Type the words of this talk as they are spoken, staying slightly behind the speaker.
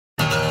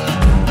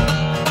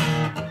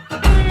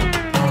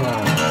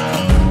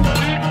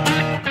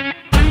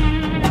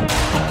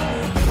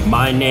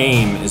My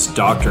name is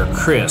Dr.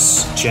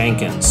 Chris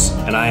Jenkins,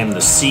 and I am the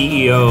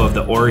CEO of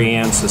the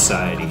Orianne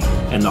Society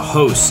and the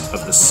host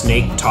of the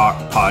Snake Talk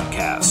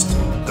podcast,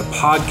 the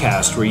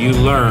podcast where you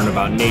learn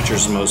about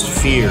nature's most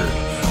feared,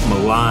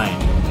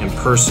 maligned, and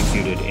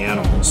persecuted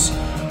animals.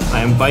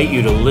 I invite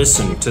you to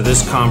listen to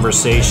this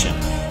conversation,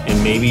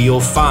 and maybe you'll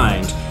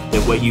find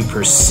that what you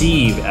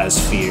perceive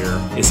as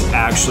fear is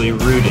actually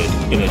rooted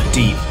in a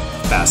deep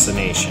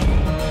fascination.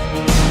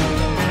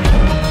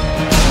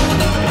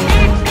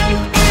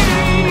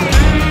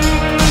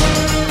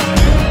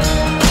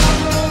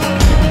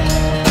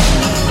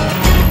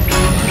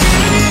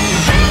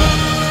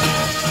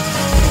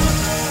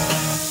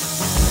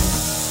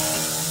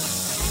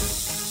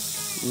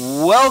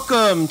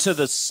 Welcome to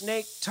the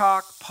Snake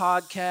Talk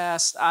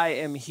podcast. I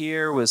am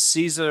here with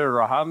Cesar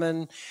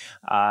Rahman.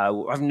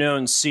 I've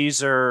known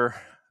Cesar,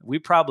 we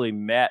probably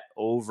met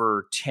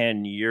over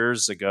 10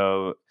 years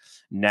ago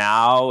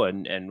now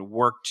and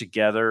worked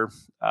together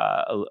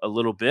a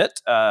little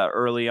bit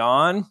early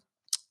on.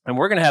 And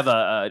we're going to have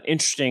an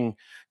interesting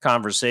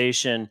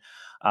conversation.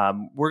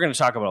 We're going to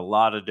talk about a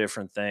lot of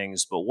different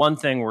things, but one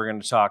thing we're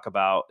going to talk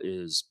about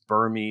is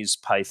Burmese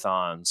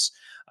pythons.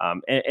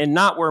 And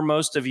not where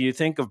most of you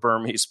think of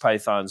Burmese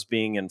pythons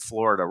being in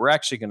Florida. We're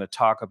actually going to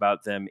talk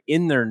about them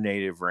in their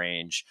native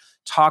range,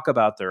 talk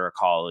about their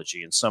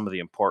ecology and some of the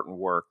important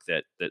work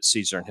that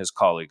Cesar and his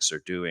colleagues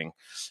are doing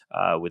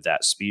with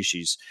that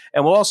species.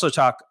 And we'll also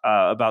talk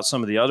about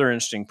some of the other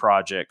interesting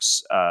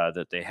projects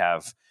that they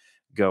have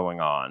going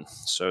on.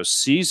 So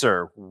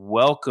Cesar,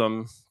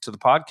 welcome to the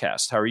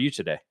podcast. How are you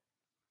today?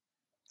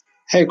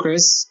 Hey,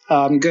 Chris.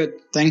 I'm good.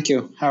 Thank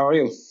you. How are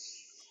you?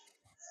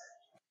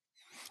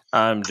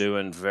 I'm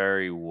doing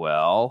very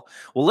well.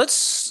 Well,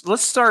 let's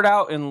start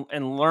out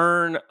and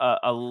learn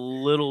a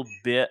little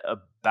bit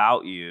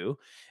about you.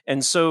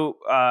 And so,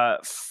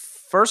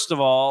 first of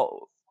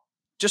all,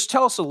 just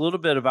tell us a little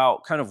bit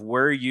about kind of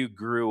where you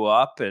grew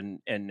up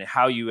and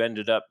how you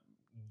ended up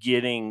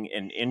getting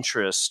an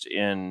interest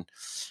in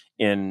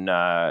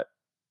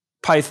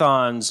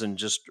pythons and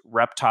just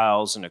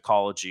reptiles and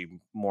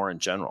ecology more in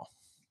general.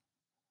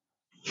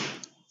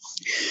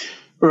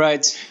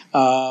 Right.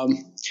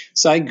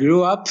 So I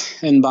grew up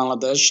in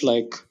Bangladesh.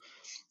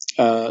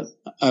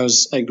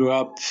 I grew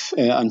up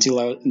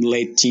until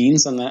late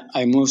teens, and then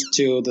I moved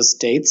to the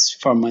States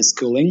for my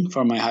schooling,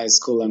 for my high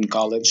school and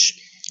college.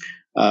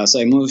 So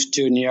I moved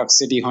to New York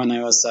City when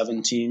I was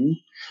 17,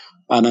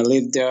 and I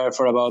lived there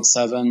for about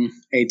 7-8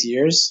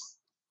 years.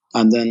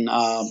 And then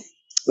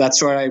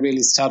that's where I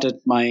really started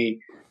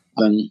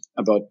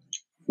about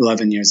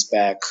 11 years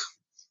back.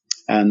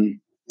 And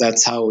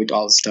that's how it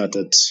all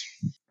started.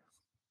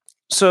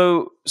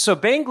 So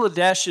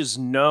Bangladesh is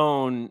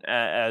known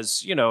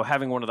as,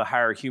 having one of the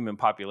higher human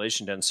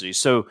population densities.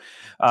 So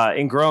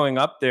in growing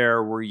up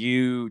there,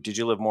 did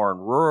you live more in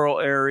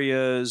rural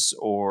areas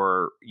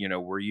or,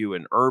 were you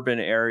in urban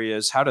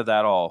areas? How did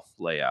that all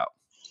lay out?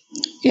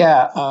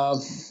 Yeah.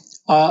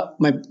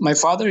 My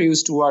father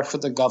used to work for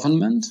the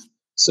government.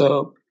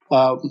 So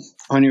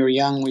when we were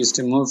young, we used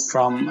to move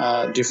from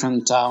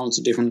different towns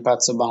to different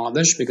parts of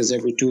Bangladesh because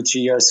every 2-3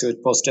 years he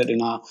would post it in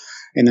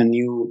a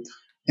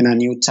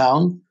new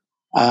town.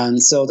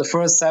 And so the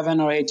first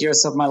 7 or 8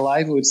 years of my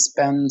life we would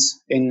spend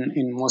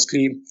in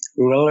mostly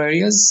rural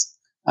areas.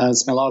 I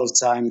spent a lot of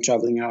time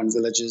traveling around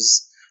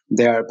villages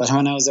there. But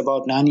when I was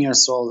about 9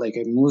 years old, I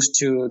moved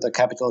to the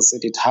capital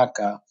city,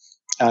 Dhaka.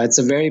 It's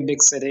a very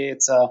big city.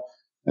 It's a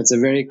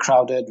very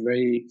crowded,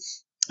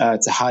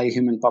 it's a high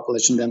human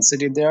population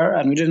density there,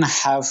 and we didn't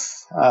have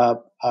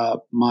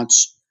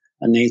much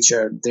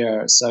nature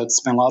there. So I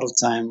spent a lot of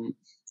time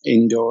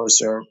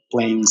indoors or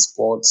playing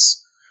sports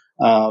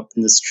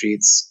in the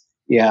streets.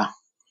 Yeah.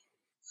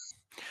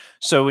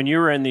 So when you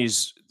were in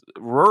these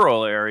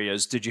rural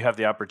areas, did you have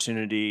the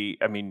opportunity?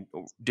 I mean,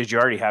 did you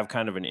already have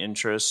kind of an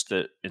interest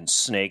in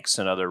snakes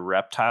and other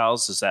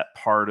reptiles? Is that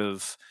part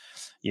of,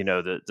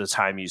 the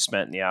time you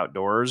spent in the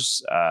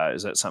outdoors?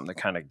 Is that something that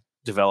kind of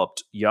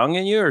developed young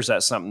in you, or is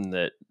that something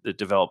that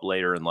developed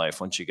later in life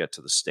once you get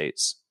to the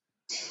States?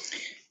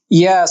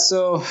 Yeah.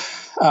 So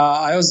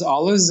I was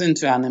always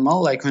into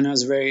animal. Like when I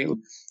was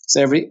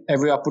so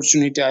every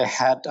opportunity I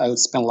had, I would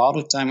spend a lot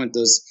of time with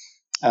those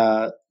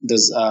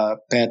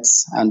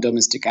pets and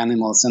domestic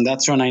animals, and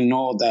that's when I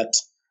know that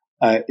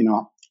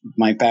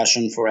my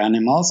passion for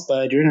animals. But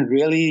I didn't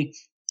really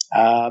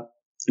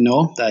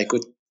know that I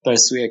could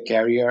pursue a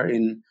career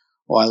in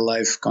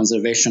wildlife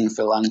conservation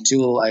field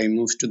until I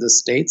moved to the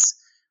States.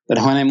 But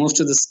when I moved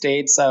to the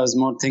States, I was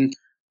more thinking.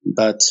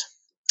 But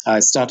I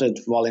started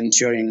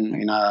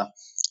volunteering in a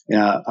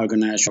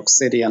organized New York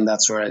City, and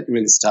that's where I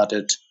really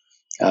started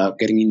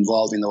getting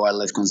involved in the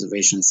wildlife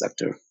conservation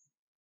sector.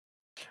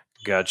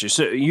 Gotcha.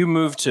 So you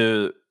moved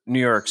to New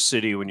York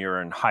City when you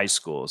were in high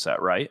school, is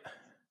that right?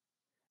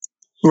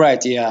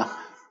 Right, yeah.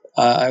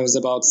 I was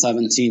about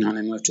 17 when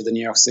I moved to the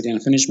New York City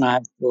and finished my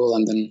high school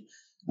and then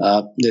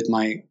did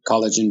my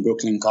college in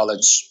Brooklyn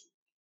College.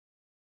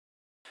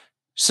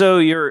 So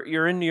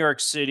you're in New York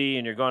City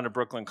and you're going to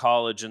Brooklyn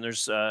College, and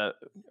there's a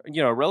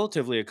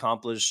relatively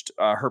accomplished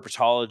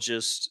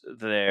herpetologist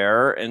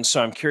there, and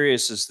so I'm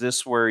curious: is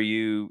this where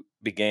you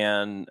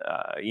began,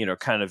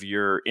 kind of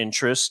your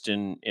interest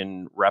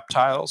in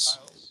reptiles?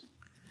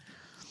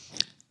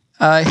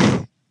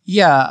 Uh,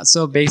 yeah,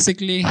 so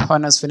basically,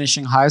 when I was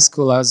finishing high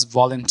school, I was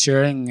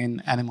volunteering in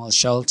animal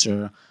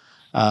shelter,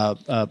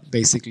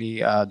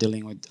 basically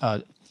dealing with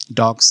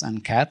dogs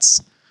and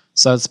cats.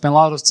 So I spent a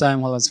lot of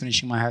time while I was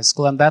finishing my high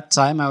school. And that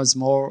time, I was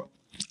more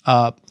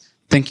uh,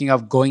 thinking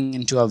of going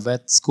into a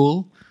vet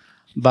school.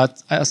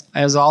 But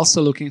I was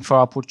also looking for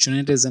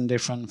opportunities in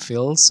different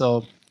fields.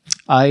 So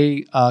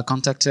I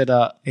contacted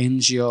a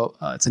NGO.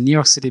 It's a New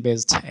York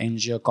City-based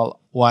NGO called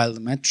Wild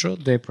Metro.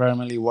 They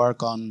primarily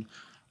work on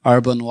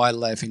urban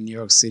wildlife in New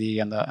York City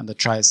and the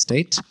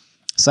tri-state.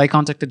 So I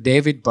contacted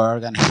David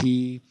Berg, and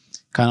he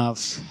kind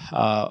of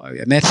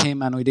I met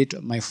him, and we did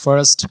my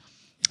first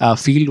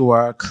field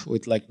work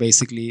with like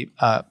basically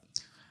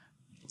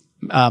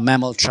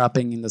mammal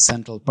trapping in the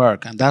Central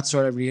Park, and that's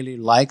where I really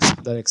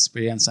liked that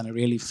experience, and I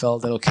really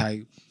felt that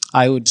okay,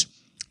 I would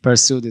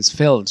pursue this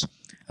field,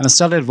 and I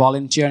started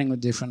volunteering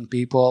with different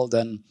people.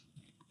 Then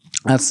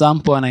at some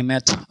point, I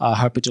met a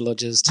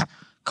herpetologist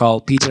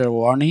called Peter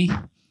Warney.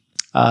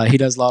 He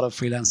does a lot of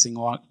freelancing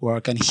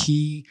work, and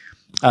he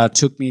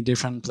took me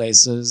different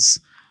places,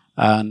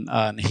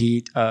 and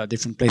he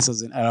different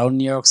places around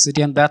New York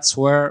City, and that's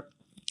where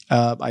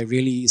I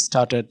really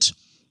started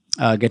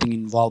getting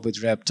involved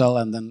with reptile.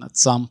 And then at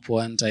some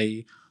point,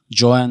 I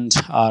joined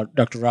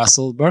Dr.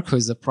 Russell Burke, who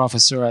is a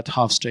professor at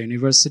Hofstra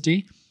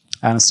University,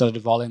 and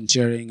started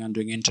volunteering and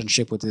doing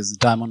internship with his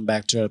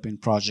Diamondback terrapin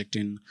project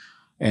in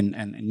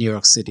New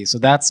York City. So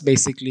that's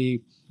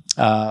basically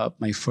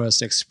my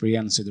first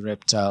experience with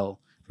reptile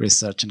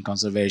research and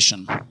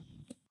conservation.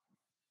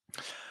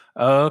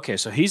 Okay,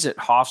 so he's at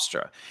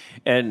Hofstra,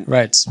 and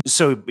Right.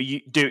 so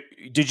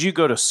did you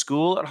go to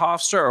school at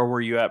Hofstra, or were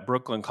you at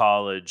Brooklyn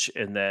College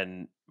and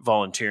then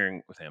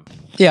volunteering with him?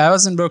 Yeah, I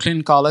was in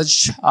Brooklyn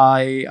College.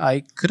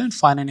 I couldn't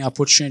find any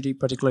opportunity,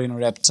 particularly in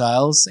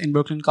reptiles, in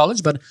Brooklyn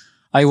College, but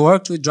I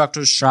worked with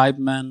Dr.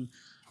 Schreibman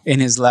in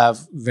his lab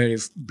very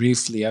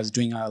briefly. I was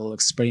doing a little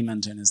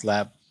experiment in his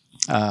lab.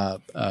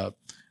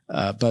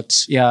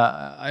 But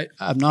yeah,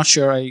 I'm not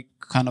sure I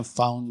kind of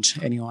found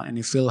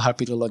any field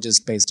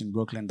herpetologist based in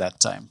Brooklyn that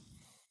time.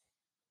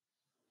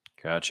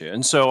 Gotcha.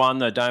 And so on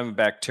the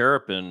Diamondback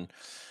Terrapin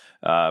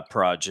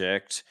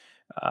project,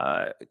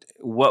 uh,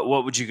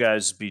 what would you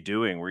guys be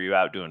doing? Were you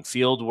out doing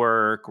field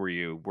work? Were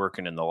you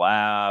working in the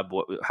lab?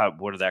 What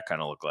did that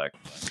kind of look like?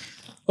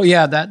 Oh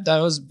yeah, that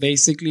was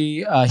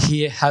basically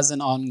he has an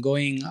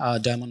ongoing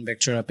Diamondback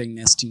terrapin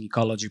nesting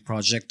ecology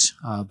project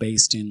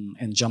based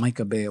in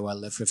Jamaica Bay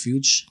Wildlife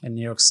Refuge in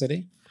New York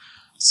City.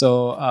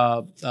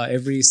 So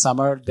every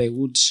summer they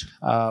would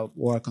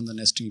work on the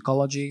nesting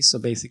ecology. So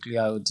basically,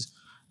 I would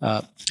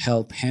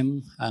help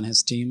him and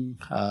his team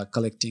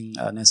collecting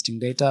nesting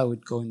data.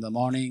 We'd go in the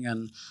morning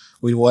and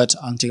we wait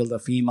until the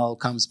female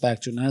comes back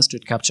to nest.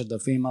 We'd capture the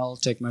female,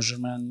 take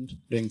measurement,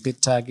 doing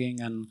pit tagging,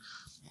 and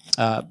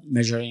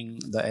measuring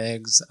the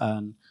eggs.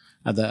 And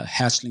at the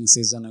hatchling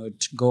season, I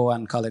would go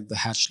and collect the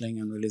hatchling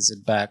and release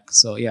it back.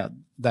 So yeah,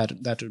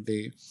 that would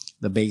be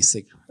the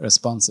basic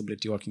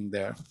responsibility working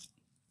there.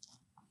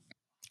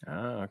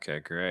 Oh,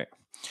 okay, great.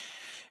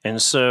 And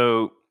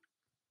so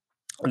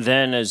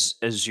then as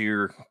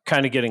you're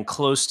kind of getting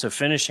close to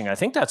finishing, I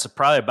think that's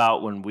probably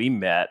about when we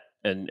met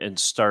and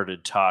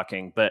started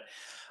talking. But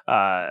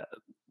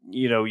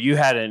you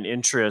had an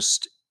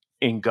interest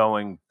in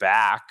going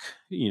back,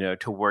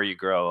 to where you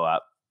grow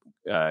up,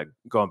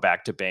 going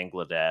back to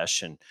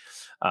Bangladesh, and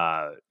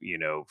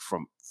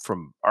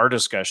from our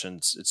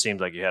discussions, it seemed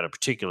like you had a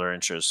particular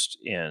interest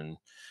in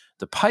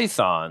the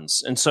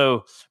pythons. And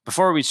so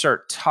before we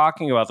start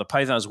talking about the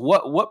pythons,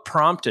 what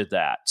prompted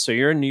that? So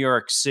you're in New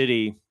York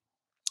City.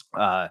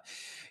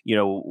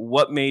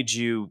 What made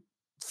you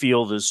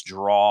feel this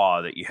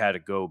draw that you had to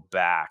go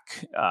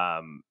back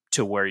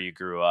to where you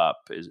grew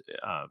up?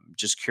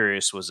 Just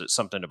curious, was it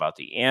something about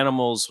the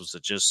animals? Was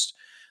it just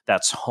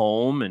that's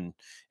home and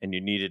you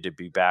needed to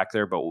be back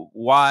there? But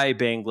why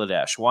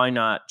Bangladesh? Why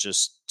not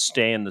just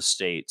stay in the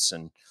States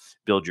and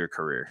build your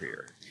career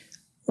here?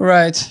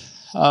 Right.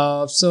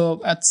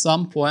 So at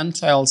some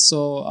point, I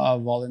also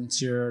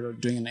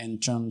volunteered doing an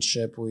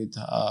internship with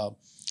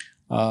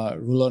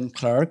Rulon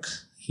Clark.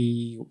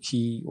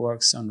 He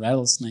works on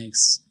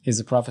rattlesnakes. He's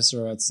a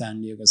professor at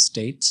San Diego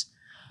State.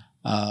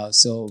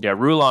 Yeah,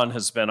 Rulon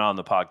has been on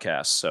the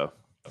podcast. So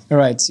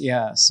right,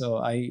 yeah. So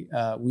I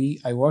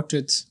worked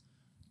with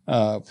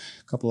a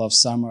couple of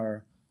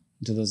summer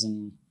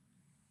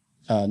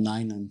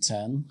 2009 and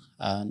 10,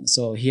 and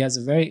so he had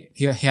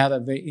a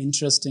very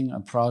interesting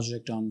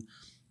project on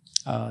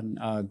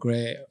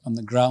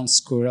the ground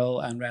squirrel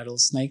and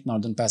rattlesnake,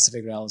 northern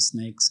Pacific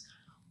rattlesnakes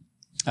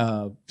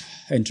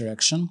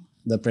interaction,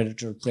 the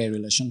predator-prey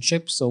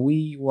relationship. So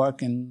we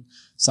work in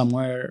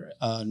somewhere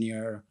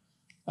near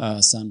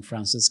San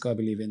Francisco, I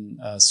believe in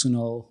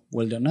Sunol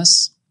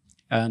Wilderness,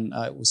 and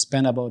we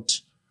spent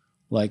about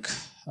like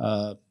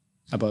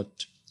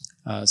about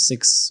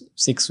 6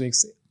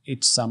 weeks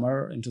each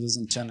summer in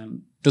 2010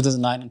 and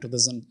 2009 and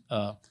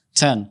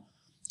 2010.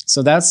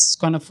 So that's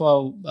kind of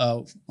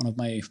one of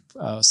my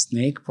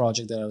snake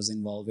project that I was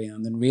involved in,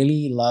 and then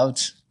really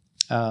loved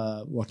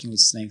working with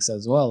snakes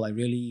as well. I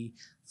really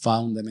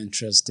found them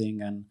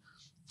interesting,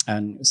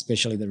 and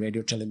especially the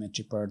radio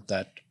telemetry part,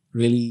 that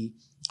really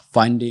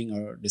finding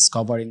or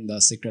discovering the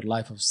secret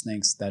life of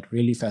snakes, that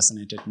really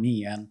fascinated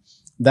me. And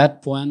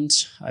that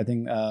point, I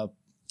think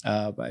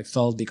I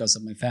felt, because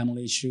of my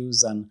family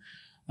issues, and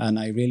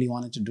I really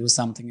wanted to do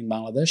something in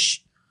Bangladesh,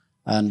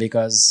 and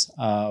because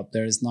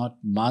there is not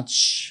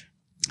much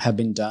have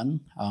been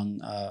done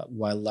on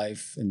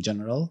wildlife in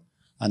general,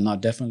 and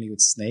not definitely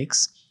with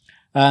snakes.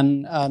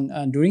 And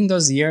during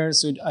those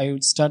years, I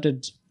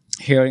started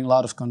hearing a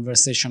lot of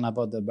conversation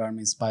about the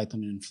Burmese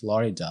python in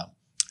Florida.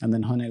 And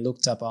then when I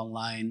looked up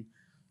online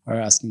or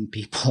asking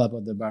people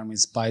about the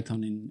Burmese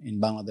python in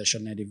Bangladesh or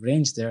native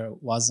range, there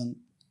wasn't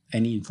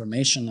any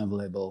information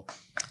available.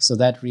 So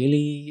that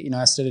really,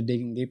 I started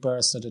digging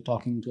deeper, started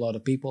talking to a lot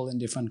of people in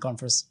different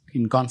conference,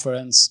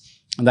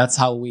 and that's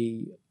how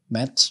we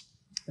met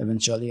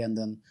eventually. And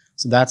then,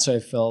 so that's why I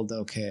felt,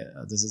 okay,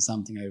 this is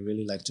something I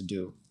really like to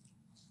do.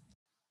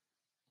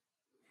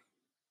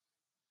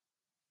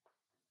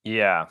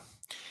 Yeah.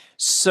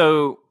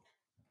 So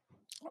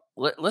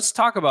let's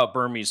talk about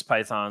Burmese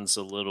pythons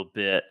a little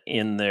bit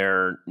in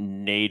their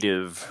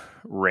native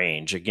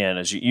range. Again,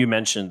 as you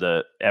mentioned,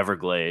 the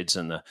Everglades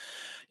and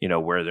the,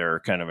 where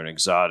they're kind of an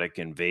exotic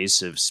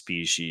invasive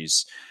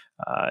species.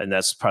 And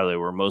that's probably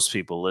where most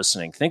people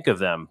listening think of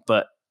them.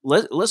 But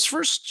let's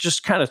first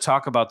just kind of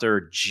talk about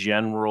their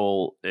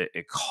general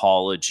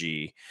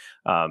ecology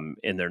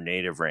in their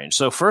native range.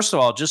 So first of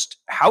all, just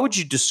how would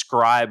you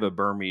describe a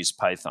Burmese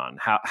python?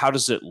 How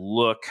does it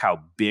look?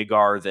 How big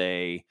are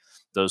they?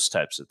 Those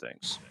types of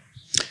things.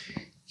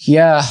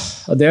 Yeah,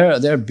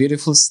 they're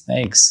beautiful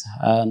snakes,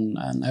 and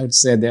I would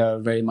say they are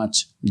very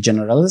much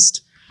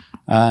generalist.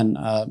 And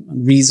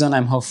reason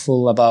I'm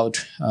hopeful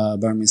about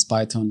Burmese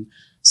python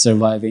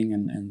surviving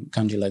in a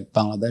country like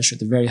Bangladesh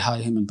with a very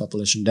high human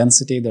population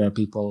density. There are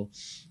people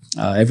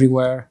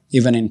everywhere,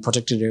 even in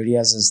protected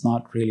areas. It's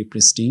not really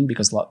pristine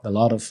because a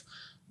lot of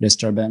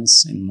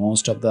disturbance in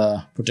most of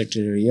the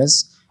protected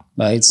areas.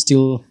 But it's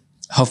still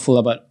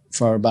hopeful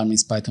for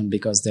Burmese python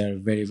because they're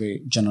very,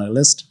 very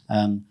generalist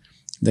and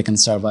they can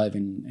survive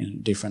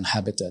in different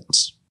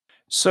habitats.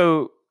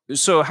 So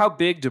how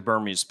big do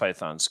Burmese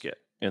pythons get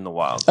in the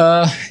wild?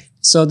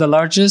 So the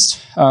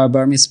largest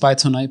Burmese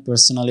python I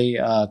personally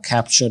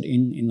captured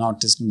in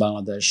northeastern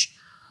Bangladesh,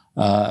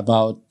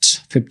 about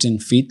 15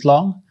 feet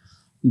long.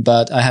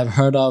 But I have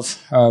heard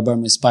of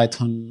Burmese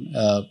python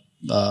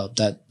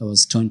that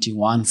was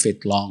 21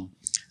 feet long.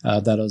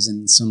 That was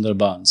in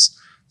Sundarbans.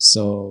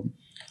 So,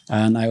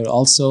 and I would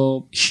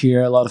also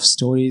hear a lot of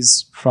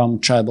stories from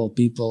tribal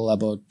people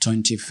about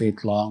 20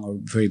 feet long or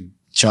very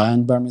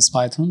giant Burmese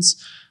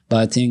pythons. But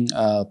I think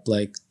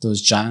like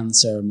those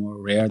giants are more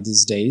rare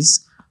these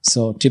days.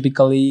 So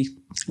typically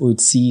we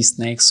would see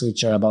snakes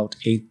which are about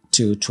 8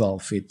 to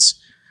 12 feet.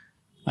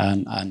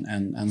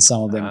 And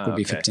some of them could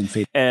be 15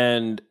 feet.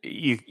 And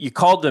you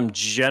called them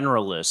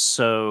generalists.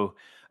 So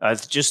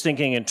just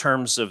thinking in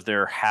terms of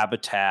their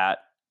habitat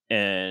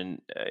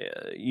and,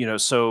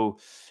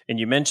 and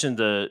you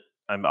mentioned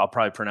I'll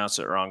probably pronounce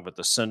it wrong, but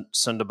the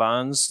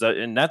Sundarbans,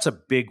 and that's a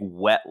big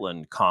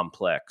wetland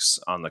complex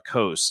on the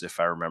coast, if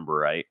I remember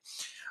right.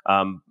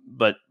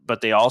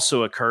 But they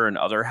also occur in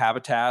other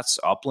habitats,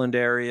 upland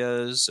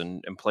areas,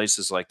 and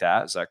places like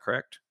that. Is that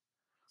correct?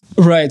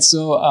 Right.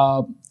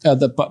 So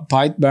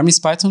the Burmese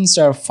pythons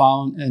are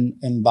found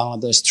in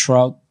Bangladesh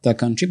throughout the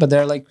country, but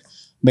they're like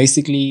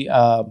basically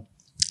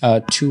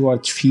 2 or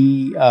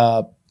 3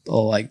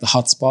 like the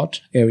hotspot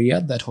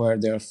area where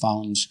they're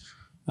found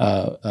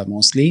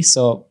mostly.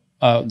 So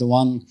the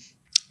one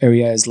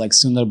area is like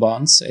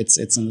Sundarbans.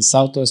 It's in the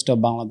southwest of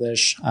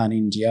Bangladesh and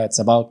India. It's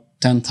about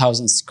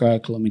 10,000 square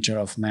kilometer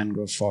of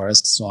mangrove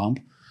forest swamp.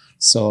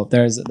 So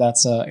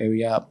that's an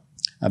area.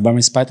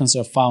 Burmese pythons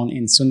are found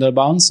in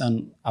Sundarbans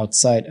and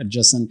outside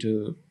adjacent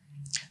to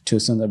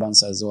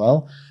Sundarbans as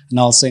well. And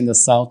also in the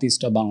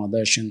southeast of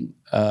Bangladesh,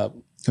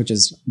 which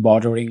is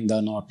bordering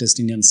the northeast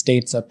Indian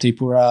states of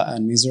Tripura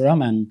and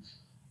Mizoram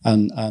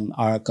and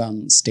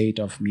Arakan state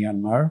of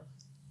Myanmar.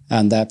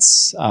 And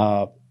that's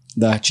the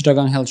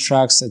Chittagong Hill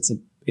Tracts.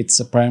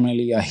 It's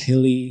primarily a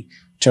hilly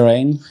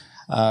terrain.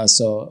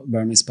 So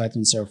Burmese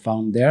pythons are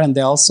found there, and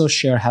they also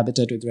share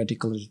habitat with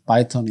reticulated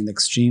python in the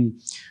extreme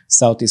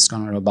southeast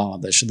corner of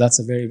Bangladesh. So that's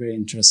a very, very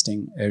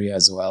interesting area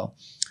as well.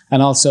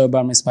 And also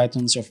Burmese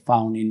pythons are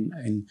found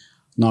in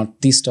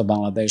northeast of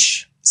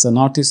Bangladesh. So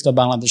northeast of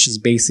Bangladesh is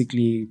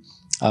basically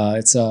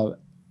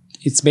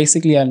it's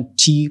basically a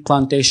tea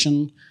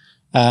plantation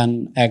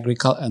and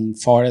agriculture and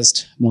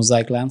forest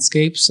mosaic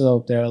landscape.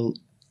 So there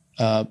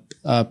are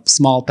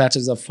small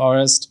patches of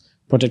forest,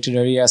 protected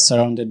areas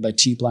surrounded by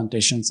tea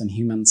plantations and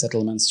human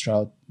settlements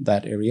throughout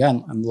that area,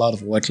 and a lot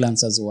of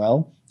wetlands as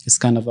well. It's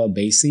kind of a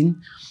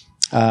basin.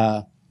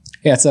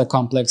 Yeah, it's a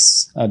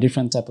complex,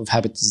 different type of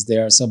habitats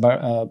there. So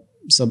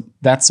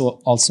that's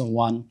also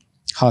one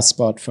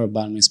hotspot for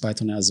Burmese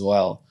python as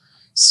well.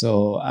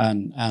 So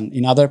and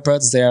in other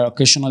parts they are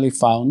occasionally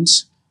found,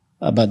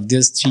 but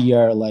these three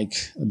are like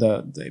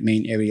the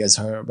main areas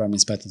where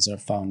Burmese pythons are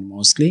found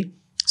mostly.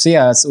 So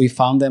yeah, so we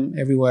found them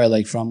everywhere,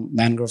 like from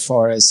mangrove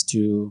forest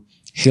to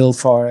hill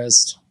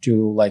forest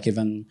to like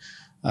even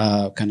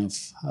kind of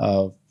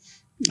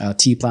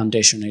tea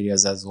plantation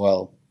areas as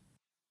well.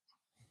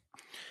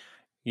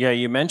 Yeah,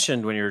 you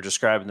mentioned when you were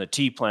describing the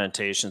tea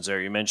plantations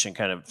there, you mentioned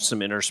kind of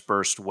some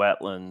interspersed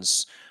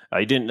wetlands.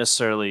 You didn't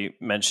necessarily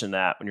mention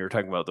that when you were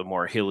talking about the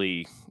more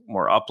hilly,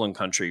 more upland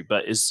country,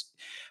 but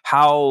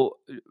how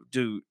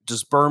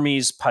does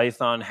Burmese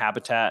python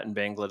habitat in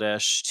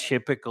Bangladesh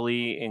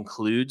typically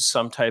include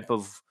some type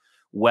of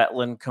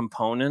wetland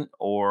component,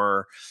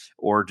 or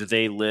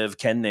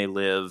can they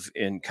live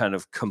in kind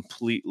of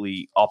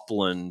completely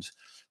upland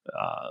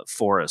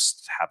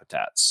forest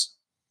habitats?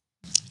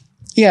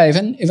 Yeah,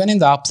 even in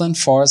the upland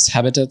forest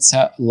habitats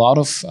have a lot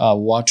of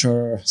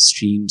water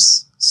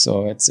streams,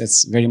 so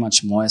it's very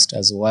much moist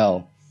as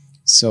well.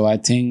 So I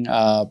think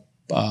uh,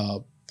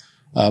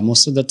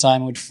 most of the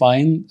time we'd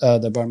find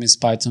the Burmese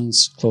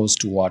pythons close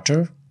to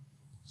water,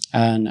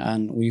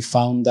 and we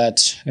found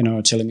that in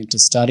our telemeter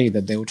study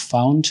that they would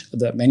found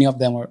that many of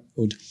them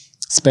would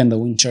spend the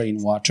winter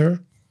in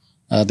water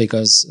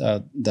because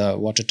the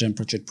water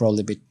temperature would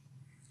probably be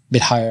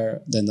bit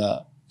higher than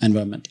the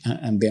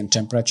ambient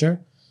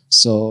temperature.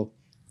 So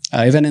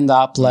even in the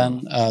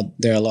upland,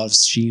 there are a lot of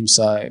streams.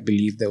 So I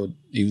believe they would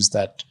use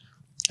that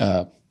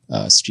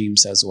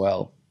streams as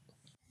well.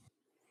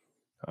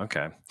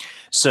 Okay,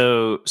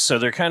 so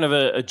they're kind of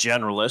a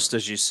generalist,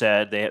 as you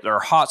said. There are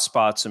hot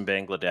spots in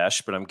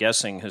Bangladesh, but I'm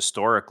guessing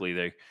historically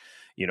they,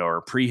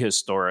 or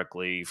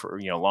prehistorically, for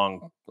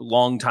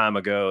long time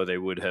ago, they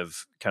would have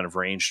kind of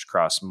ranged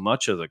across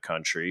much of the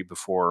country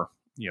before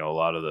a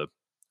lot of the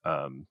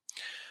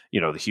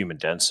the human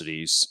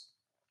densities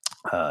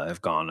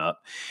have gone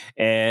up,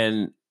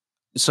 and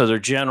so they're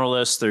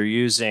generalists. They're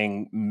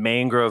using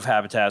mangrove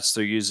habitats.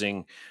 They're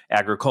using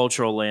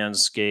agricultural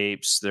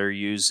landscapes. They're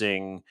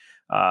using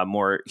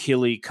more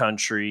hilly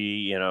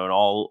country, and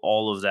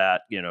all of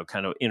that,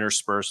 kind of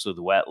interspersed with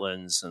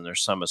wetlands, and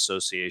there's some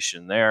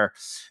association there.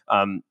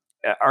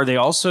 Are they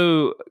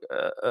also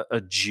a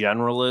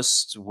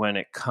generalist when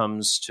it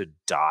comes to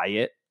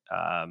diet?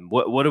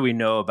 What do we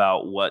know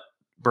about what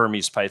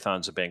Burmese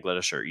pythons of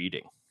Bangladesh are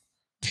eating?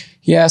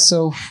 Yeah,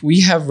 so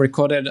we have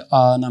recorded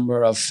a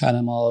number of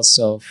animals.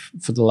 So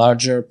for the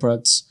larger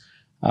birds,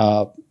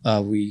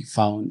 we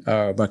found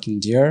barking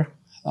deer,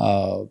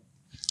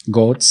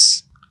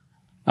 goats,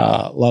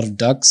 a lot of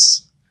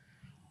ducks,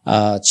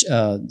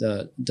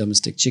 the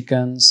domestic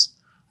chickens,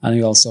 and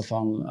we also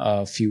found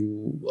a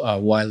few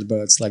wild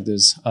birds like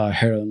those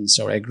herons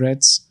or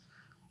egrets,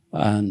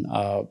 and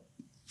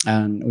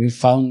we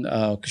found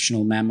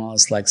occasional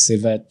mammals like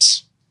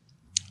civet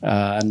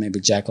and maybe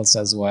jackals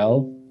as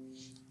well,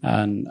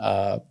 and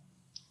a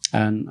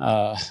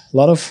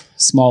lot of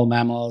small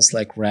mammals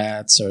like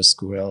rats or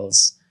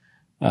squirrels,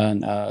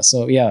 and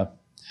so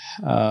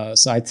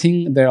I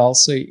think they're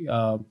also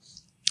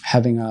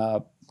having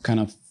a kind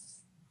of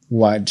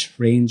wide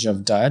range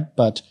of diet,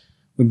 but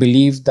we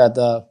believe that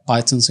the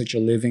pythons which are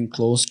living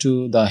close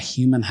to the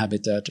human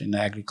habitat in the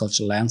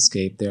agricultural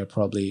landscape, they're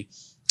probably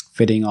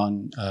feeding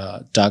on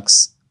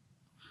ducks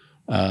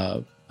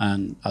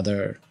and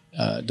other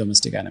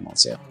domestic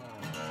animals. Yeah.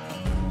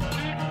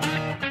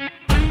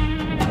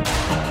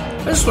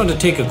 I just wanted to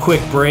take a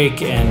quick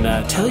break and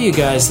tell you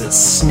guys that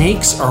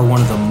snakes are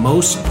one of the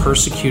most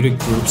persecuted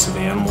groups of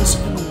animals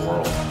in the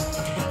world.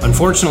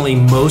 Unfortunately,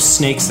 most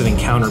snakes that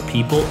encounter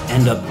people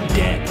end up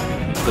dead,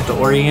 but the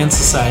Oriyan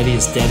Society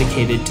is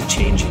dedicated to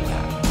changing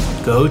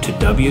that. Go to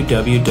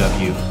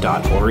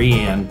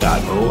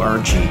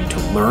www.oriyan.org to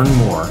learn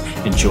more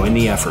and join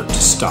the effort to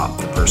stop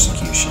the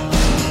persecution.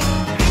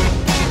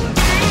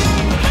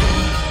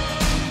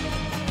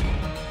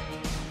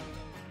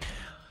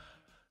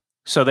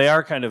 So they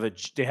are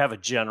they have a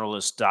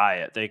generalist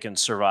diet. They can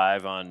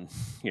survive on,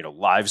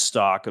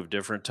 livestock of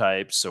different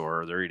types,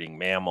 or they're eating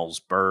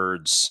mammals,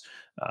 birds,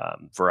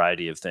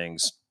 variety of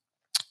things.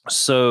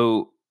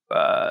 So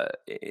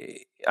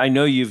I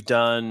know you've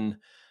done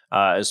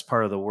as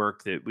part of the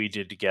work that we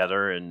did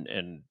together,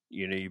 and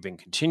you've been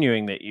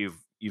continuing that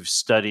you've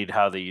studied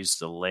how they use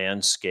the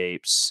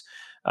landscapes,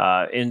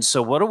 and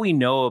so what do we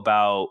know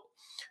about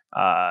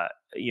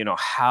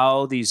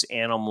how these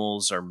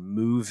animals are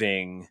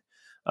moving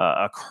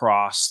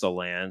across the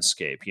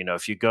landscape?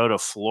 If you go to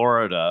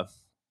Florida,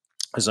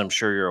 as I'm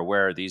sure you're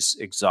aware, these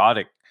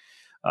exotic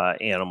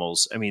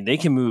animals, I mean, they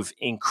can move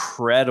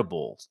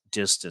incredible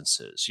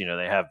distances.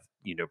 They have,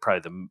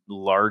 probably the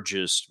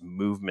largest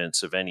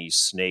movements of any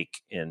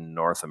snake in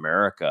North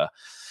America.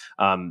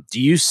 Do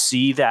you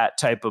see that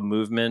type of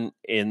movement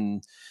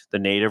in the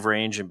native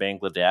range in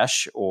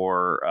Bangladesh,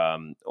 or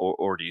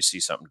do you see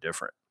something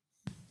different?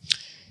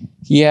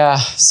 Yeah,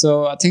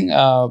 so I think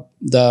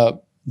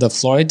the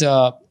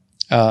Florida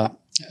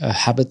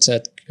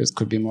habitat it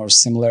could be more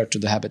similar to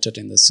the habitat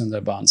in the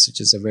Sundarbans, which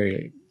is a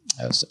very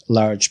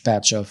large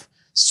patch of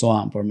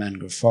swamp or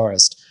mangrove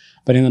forest.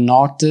 But in the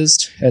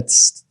northeast,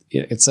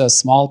 it's a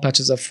small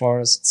patches of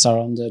forest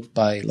surrounded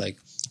by like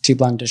tea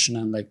plantation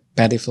and like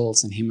paddy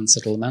fields and human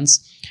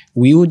settlements.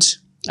 We would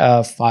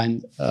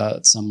find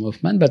some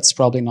movement, but it's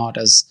probably not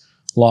as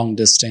long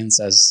distance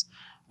as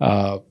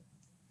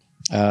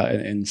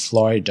in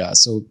Florida.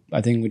 So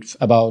I think with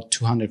about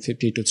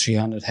 250 to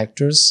 300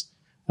 hectares,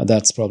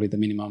 that's probably the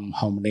minimum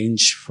home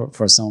range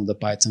for some of the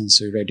pythons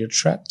we radio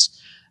tracked.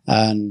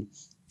 And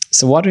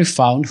so what we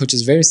found, which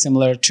is very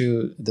similar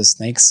to the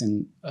snakes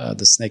in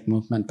the snake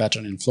movement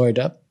pattern in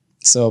Florida.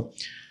 So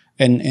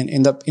in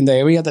the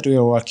area that we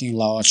were working,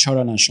 Lawa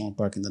Chora National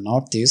Park in the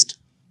northeast,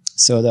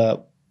 so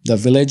the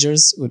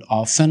villagers would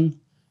often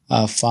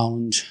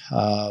found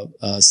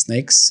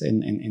snakes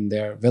in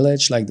their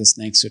village. Like the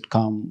snakes would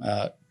come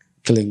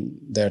killing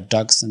their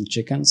ducks and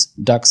chickens,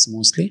 ducks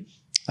mostly,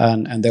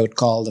 and they would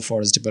call the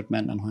forest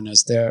department. And when I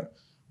was there,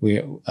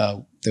 they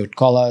would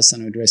call us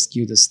and we'd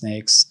rescue the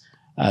snakes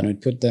and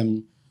we'd put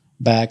them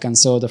back. And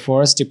so the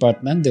forest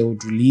department, they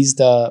would release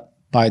the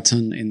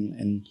python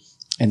in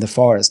the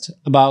forest.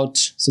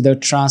 So they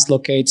would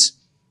translocate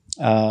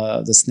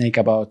the snake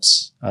about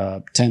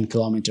 10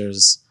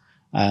 kilometers.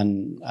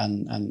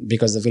 And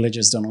because the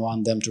villagers don't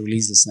want them to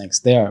release the snakes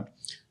there,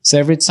 so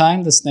every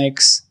time they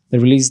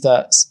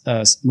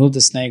move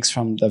the snakes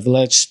from the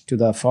village to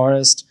the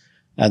forest,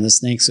 and the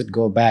snakes would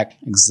go back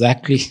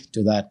exactly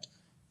to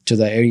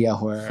the area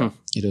where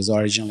it was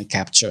originally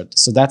captured.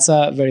 So that's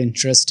a very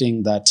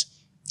interesting that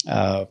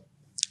that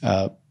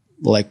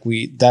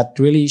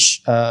really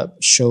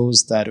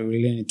shows that we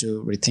really need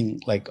to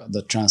rethink like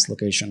the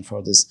translocation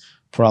for this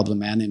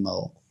problem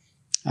animal.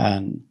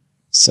 And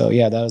so,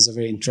 yeah, that was a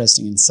very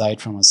interesting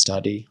insight from a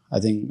study. I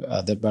think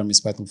the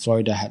Burmese python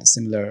Florida had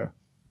similar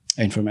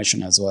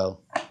information as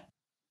well.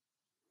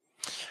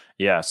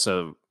 Yeah,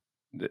 so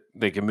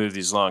they can move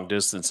these long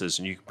distances,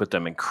 and you can put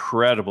them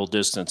incredible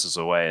distances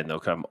away, and they'll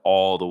come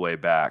all the way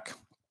back.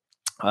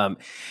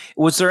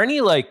 Was there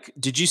any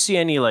did you see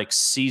any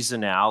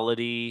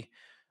seasonality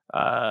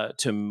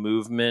to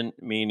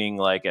movement, meaning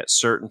like at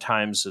certain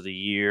times of the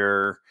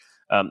year?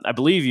 I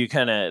believe you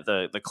kind of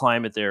the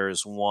climate there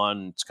is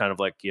one. It's kind of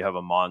like you have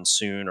a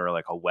monsoon or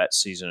like a wet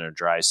season or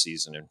dry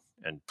season,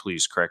 and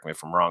please correct me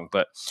if I'm wrong.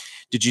 But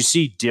did you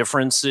see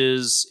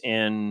differences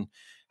in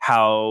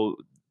how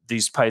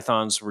these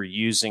pythons were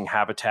using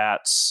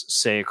habitats,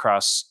 say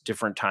across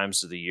different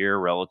times of the year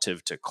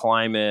relative to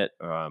climate?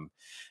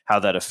 How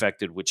that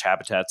affected which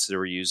habitats they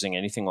were using?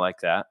 Anything like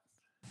that?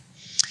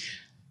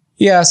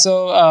 Yeah.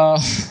 So.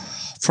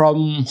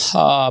 From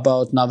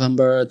about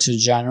November to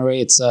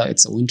January, it's a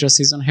winter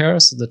season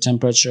here. So the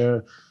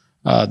temperature,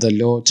 the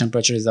low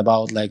temperature is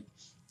about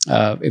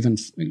even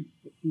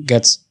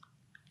gets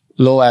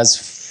low as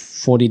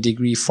 40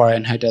 degree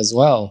Fahrenheit as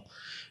well.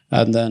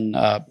 And then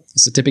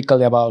so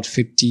typically about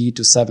 50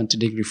 to 70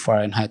 degree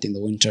Fahrenheit in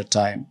the winter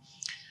time.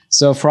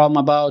 So from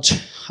about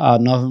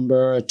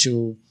November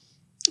to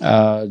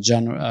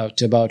January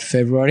to about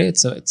February,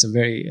 it's a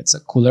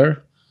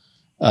cooler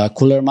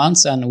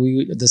months, and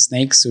the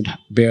snakes would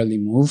barely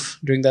move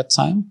during that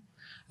time.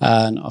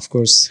 And of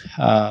course,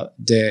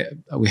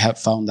 we have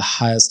found the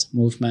highest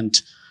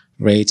movement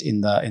rate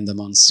in the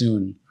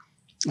monsoon.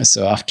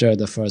 So after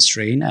the first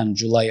rain, and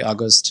July,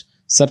 August,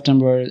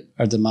 September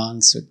are the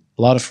months with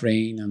a lot of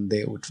rain, and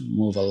they would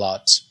move a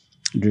lot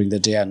during the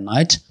day and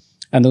night.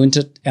 And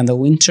the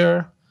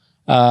winter,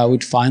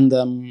 we'd find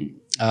them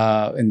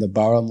in the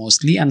burrow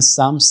mostly, and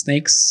some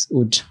snakes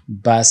would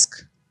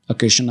bask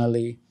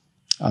occasionally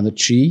on the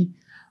tree,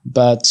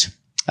 but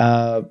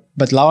Lawa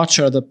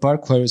Chora, the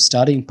park where we're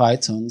studying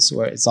pythons,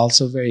 where it's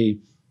also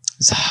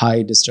it's a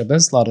high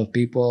disturbance. A lot of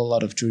people, a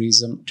lot of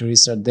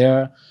tourists are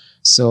there,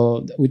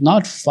 so we'd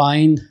not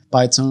find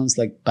pythons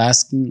like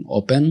basking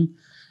open.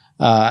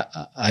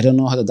 I don't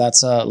know how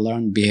that's a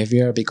learned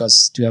behavior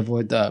because to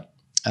avoid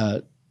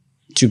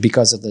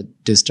because of the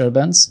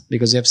disturbance.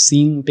 Because you have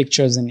seen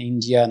pictures in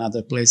India and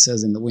other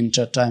places in the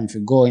winter time. If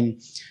you go in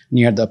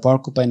near the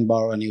porcupine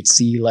burrow, and you'd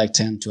see like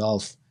 10,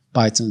 12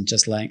 pythons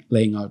just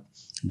laying out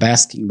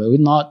basking, but we've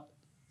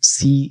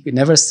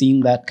never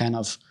seen that kind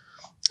of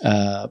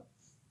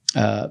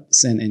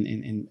scene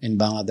in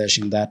Bangladesh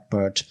in that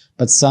part.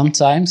 But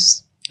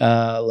sometimes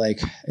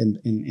like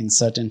in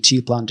certain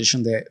tea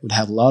plantation, they would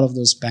have a lot of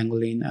those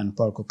pangolin and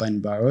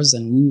porcupine burrows,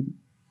 and we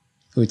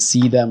would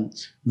see them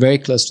very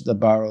close to the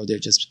burrow. They're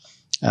just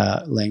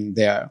laying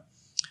there.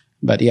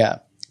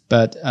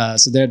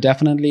 So they're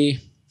definitely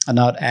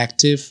not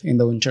active in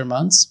the winter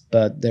months,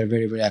 but they're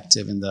very, very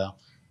active in the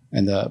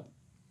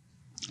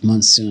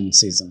monsoon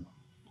season.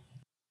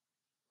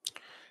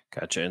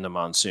 Gotcha. In the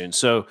monsoon.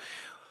 So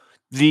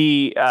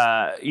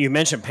you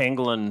mentioned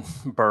pangolin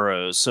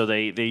burrows. So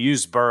they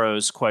use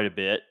burrows quite a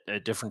bit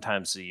at different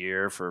times of the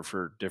year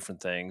for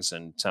different things.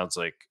 And it sounds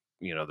like,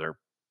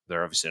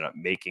 they're obviously not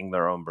making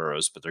their own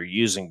burrows, but they're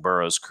using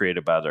burrows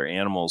created by other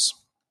animals.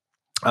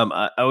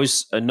 I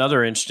always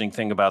another interesting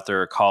thing about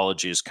their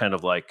ecology is kind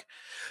of like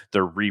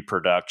their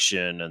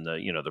reproduction and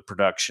the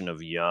production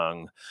of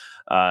young.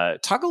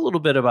 Talk a little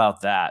bit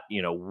about that.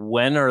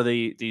 When are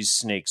these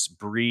snakes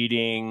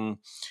breeding?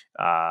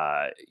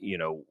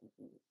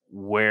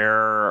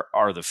 Where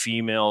are the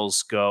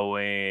females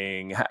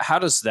going? How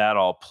does that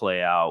all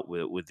play out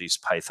with these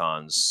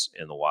pythons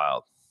in the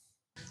wild?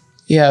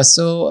 Yeah,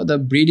 so the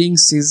breeding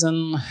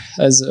season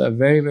is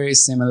very, very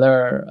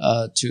similar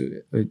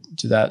to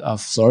that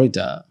of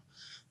Florida.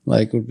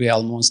 Like, would be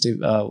almost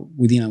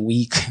within a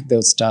week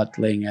they'll start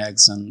laying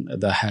eggs and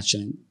the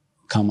hatching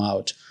come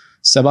out.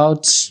 So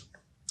about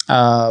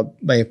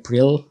by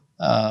April,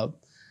 I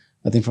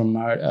think from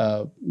March,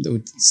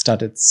 we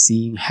started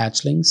seeing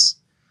hatchlings,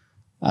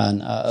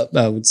 and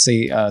I would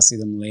say see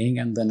them laying,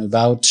 and then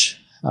about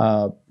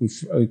we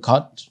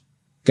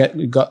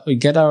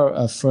get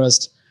our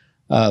first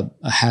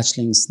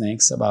hatchling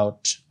snakes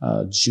about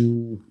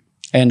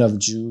end of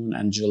June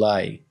and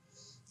July.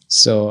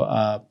 So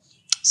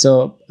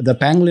the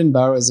pangolin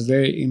burrow is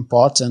very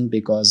important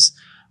because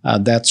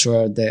that's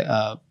where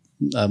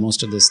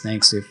most of the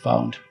snakes we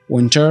found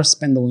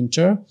spend the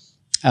winter,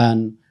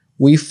 and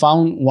we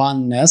found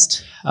one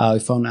nest. We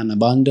found an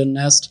abandoned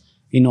nest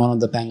in one of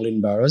the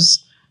pangolin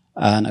burrows,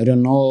 and I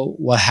don't know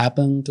what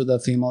happened to the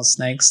female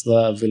snakes.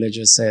 The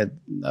villagers said,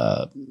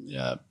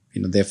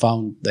 they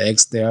found the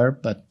eggs there,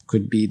 but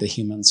could be the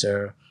humans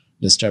are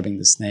disturbing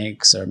the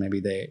snakes, or maybe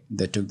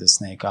they took the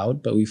snake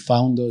out. But we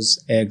found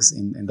those eggs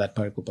in that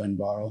Paracoupoine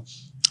burrow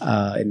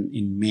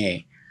in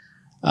May.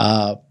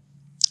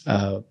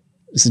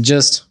 It's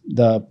just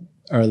the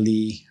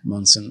early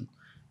monsoon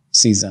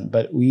season,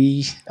 but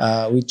we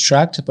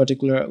tracked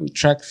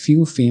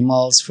few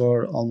females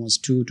for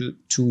almost 2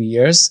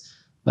 years,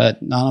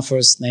 but none of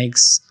our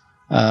snakes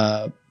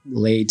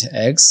laid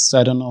eggs. So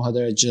I don't know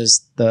whether it's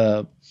just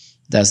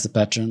that's the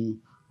pattern,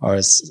 or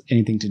is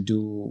anything to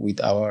do with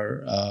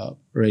our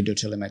radio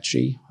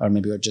telemetry, or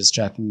maybe we're just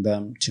tracking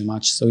them too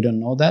much. So we don't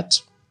know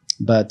that.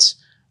 But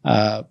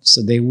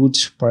so they would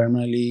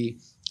primarily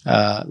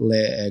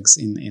lay eggs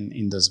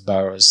in those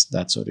burrows.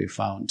 That's what we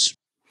found.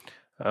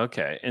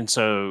 Okay, and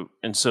so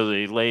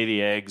they lay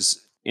the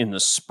eggs in the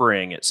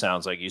spring. It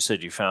sounds like you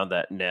said you found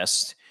that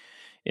nest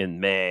in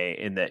May,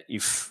 and that you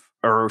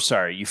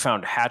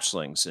found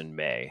hatchlings in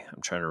May.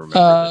 I'm trying to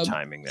remember the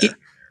timing there.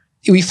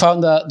 We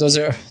found that those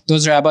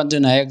are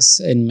abandoned eggs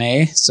in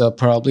May, so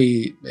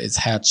probably it's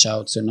hatched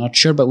out. So not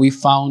sure, but we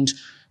found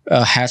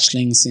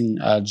hatchlings in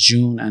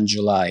June and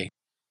July.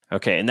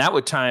 Okay, and that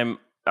would time.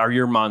 Are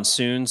your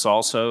monsoons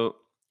also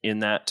in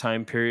that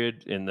time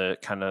period, in the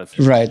kind of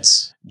right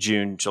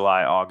June,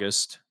 July,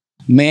 August?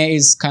 May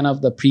is kind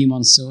of the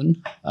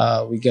pre-monsoon.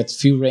 We get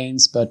few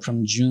rains, but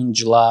from June,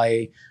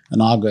 July,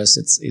 and August,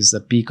 is the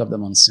peak of the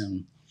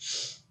monsoon.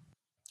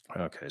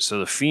 Okay, so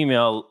the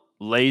female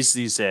lays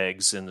these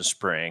eggs in the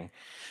spring,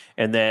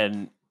 and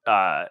then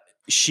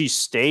she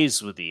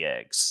stays with the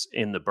eggs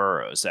in the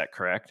burrow. Is that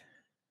correct?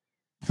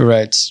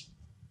 Right.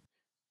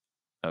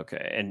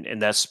 Okay,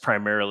 and that's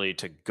primarily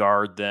to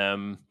guard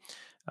them.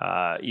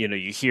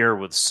 You hear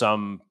with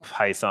some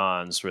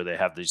pythons where they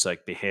have these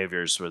like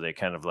behaviors where they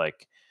kind of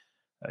like,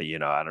 I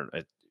don't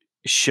know,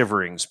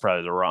 shivering's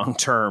probably the wrong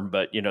term,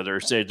 but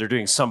they're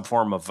doing some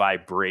form of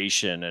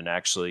vibration and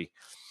actually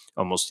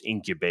almost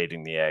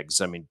incubating the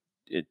eggs. I mean,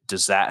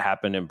 does that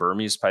happen in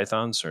Burmese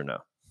pythons or no?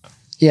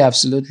 Yeah,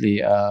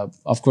 absolutely.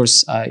 Of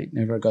course, I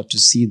never got to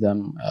see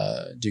them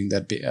doing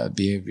that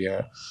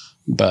behavior,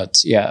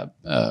 but yeah,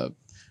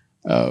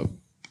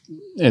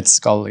 it's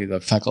called the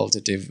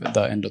facultative,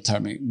 the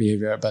endothermic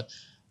behavior. But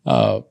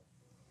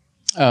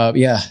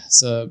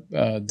so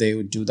they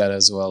would do that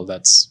as well.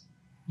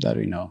 That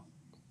we know.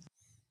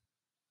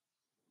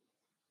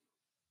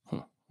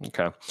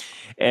 Okay,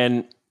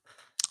 and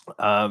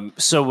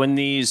so when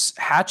these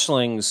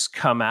hatchlings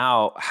come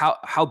out,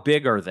 how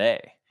big are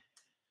they?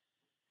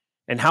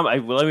 And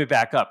let me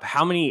back up.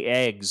 How many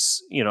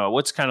eggs,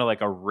 what's kind of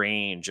like a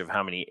range of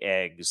how many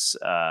eggs,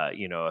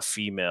 a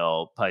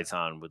female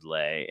python would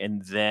lay?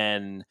 And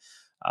then,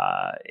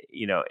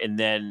 and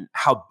then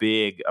how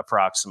big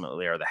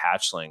approximately are the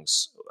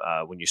hatchlings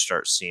when you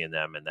start seeing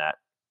them in that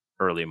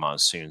early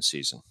monsoon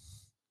season?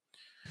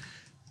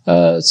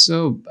 I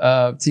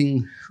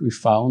think we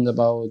found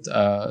about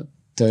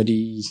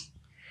 30,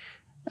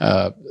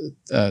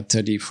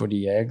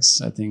 40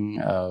 eggs. I think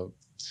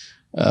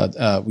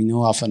we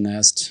know of a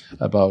nest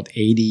about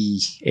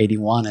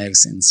 81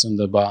 eggs in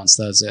Sundarbans.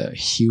 That's a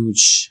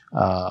huge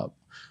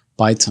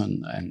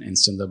python, and in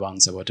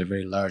Sundarbans about a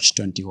very large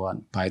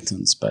 21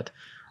 pythons. But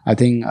I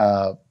think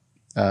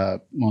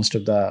most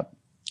of the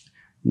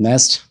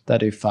nest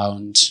that we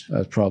found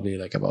probably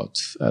like about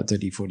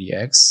 30, 40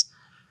 eggs.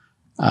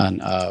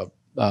 And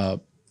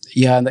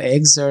and the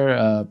eggs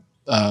are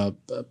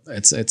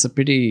it's a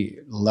pretty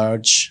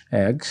large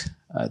egg.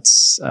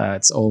 It's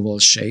oval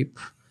shape,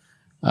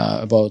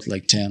 about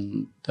like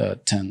 13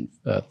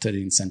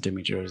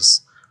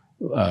 centimeters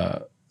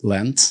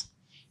length,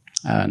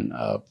 and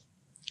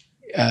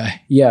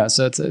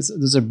so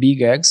those are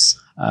big eggs.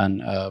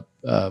 and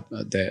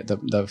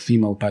the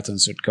female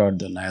pythons would guard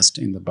the nest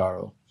in the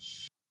burrow.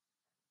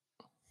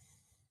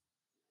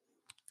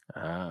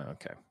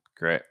 Okay,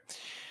 great.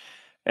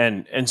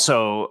 And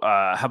so,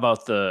 how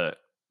about the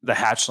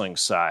hatchling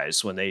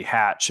size when they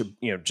hatch?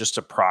 Just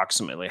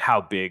approximately,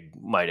 how big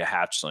might a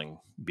hatchling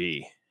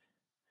be?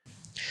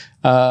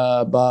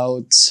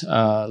 About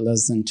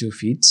less than 2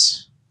 feet.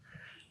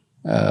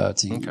 I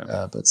think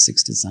about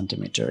 60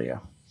 centimeter. Yeah.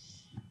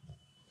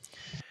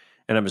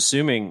 And I'm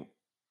assuming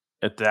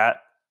at that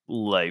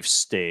life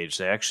stage,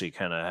 they actually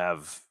kind of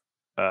have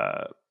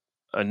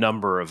a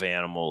number of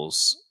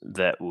animals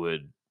that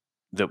would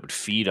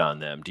feed on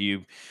them.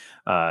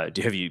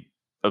 Have you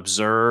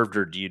observed,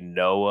 or do you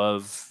know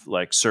of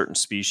like certain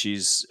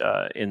species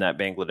in that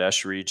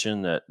Bangladesh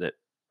region that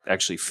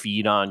actually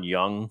feed on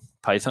young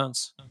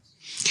pythons?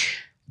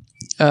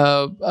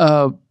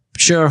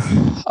 Sure.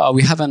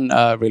 We haven't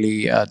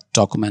really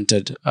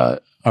documented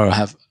or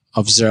have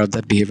observed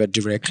that behavior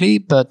directly,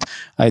 but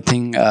I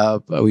think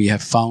we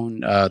have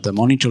found the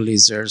monitor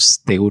lizards,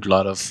 they eat a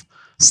lot of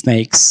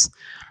snakes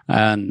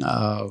and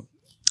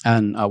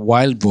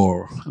wild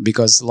boar,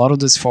 because a lot of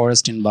this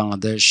forest in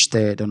Bangladesh,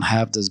 they don't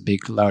have this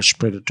big large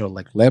predator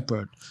like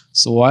leopard.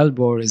 So wild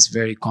boar is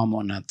very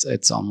common.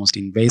 It's almost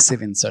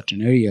invasive in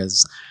certain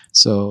areas.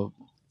 So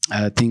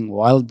I think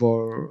wild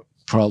boar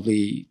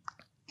probably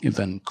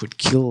even could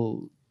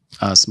kill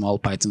small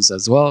pythons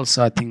as well.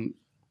 So I think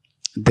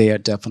they are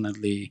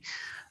definitely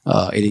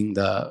eating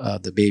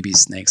the baby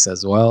snakes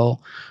as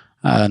well.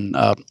 And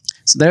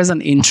so there's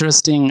an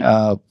interesting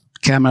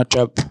camera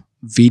trap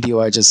video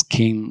I just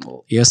came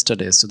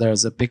yesterday. So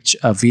there's a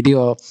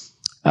video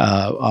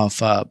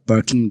of a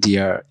Barking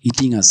deer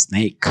eating a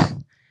snake.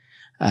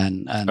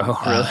 And oh,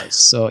 really?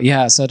 So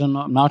I don't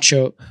know. I'm not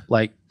sure.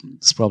 Like,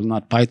 it's probably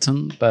not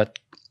python, but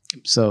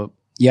so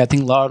yeah, I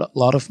think a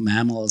lot of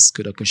mammals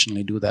could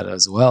occasionally do that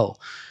as well.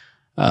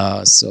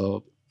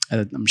 So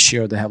I'm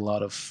sure they have a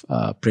lot of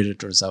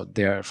predators out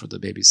there for the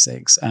baby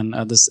snakes. And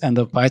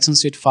the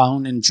pythons we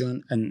found in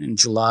June and in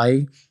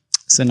July.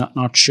 So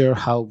not sure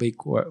how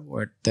big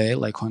were they,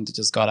 like when they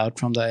just got out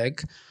from the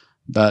egg,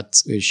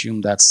 but we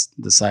assume that's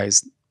the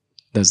size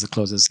that's the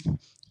closest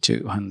to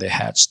when they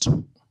hatched.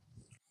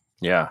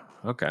 Yeah.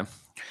 Okay.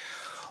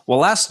 Well,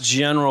 last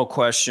general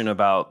question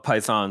about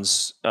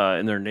pythons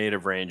in their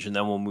native range, and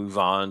then we'll move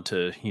on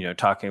to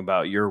talking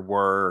about your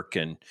work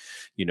and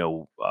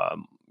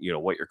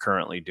what you're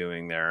currently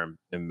doing there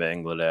in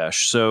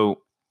Bangladesh.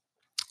 So.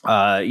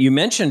 You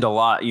mentioned a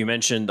lot. You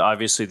mentioned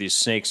obviously these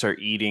snakes are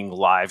eating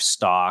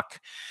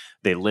livestock.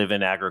 They live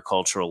in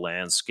agricultural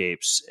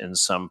landscapes in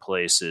some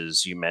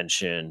places. You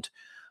mentioned,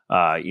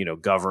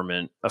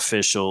 government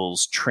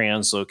officials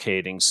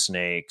translocating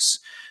snakes.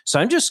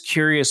 So I'm just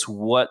curious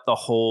what the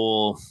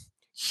whole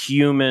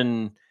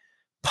human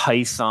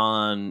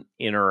python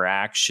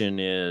interaction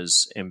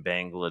is in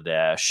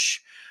Bangladesh.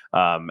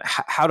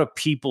 How do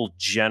people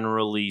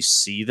generally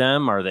see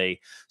them? Are they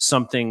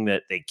something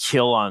that they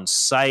kill on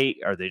sight?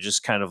 Are they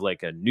just kind of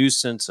like a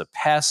nuisance, a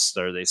pest?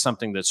 Are they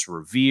something that's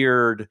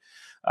revered?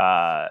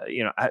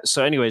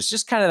 So anyways,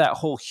 just kind of that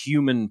whole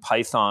human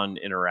python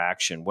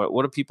interaction.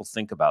 What do people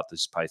think about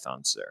these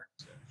pythons there?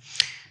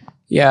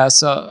 Yeah.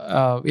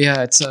 So,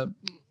 it's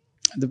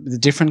the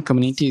different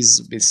communities,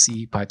 we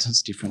see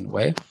pythons different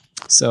way.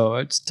 So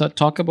let's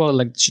talk about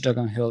like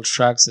Chittagong Hill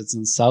Tracts. It's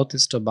in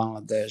southeast of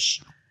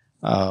Bangladesh.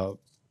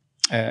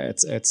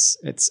 It's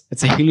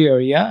a hilly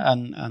area,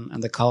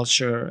 and the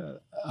culture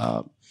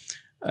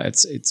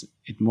it's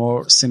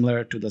more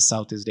similar to the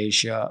Southeast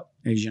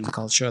Asian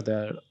culture.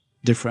 There are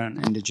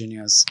different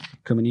indigenous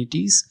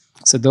communities.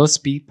 So those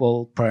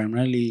people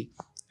primarily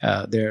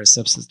they're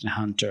subsistence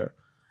hunter,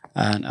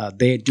 and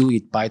they do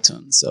eat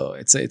python. So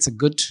it's a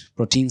good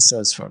protein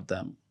source for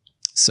them.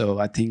 So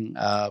I think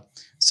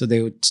so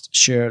they would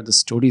share the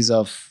stories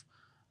of.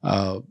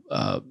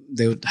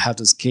 They would have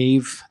this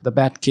cave, the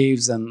bat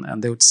caves,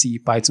 and they would see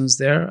pythons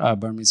there,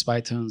 Burmese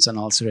pythons and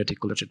also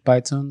reticulated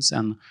pythons,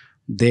 and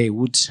they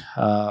would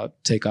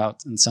take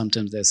out, and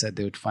sometimes they said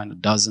they would find a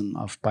dozen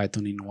of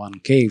python in one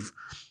cave.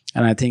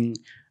 And I think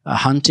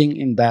hunting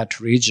in that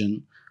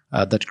region,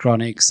 that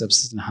chronic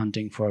subsistence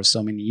hunting for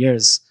so many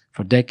years,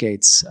 for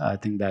decades, I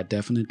think that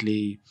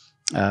definitely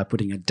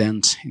putting a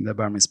dent in the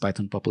Burmese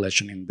python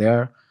population in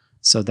there.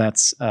 So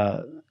that's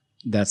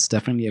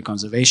definitely a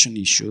conservation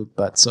issue.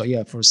 But so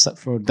yeah,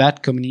 for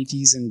that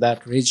communities in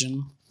that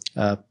region,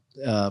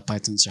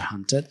 pythons are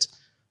hunted,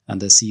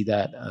 and they see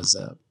that as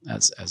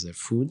a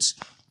food.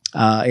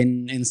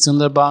 In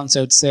Sundarbans, I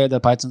would say the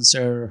pythons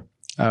are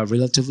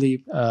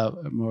relatively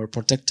more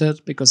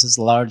protected because it's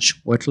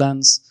large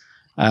wetlands,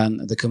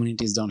 and the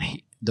communities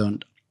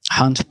don't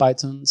hunt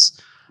pythons,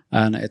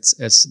 and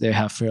they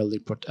have fairly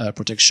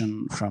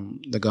protection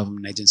from the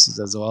government agencies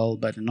as well.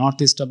 But in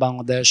northeast of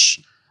Bangladesh,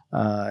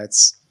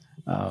 it's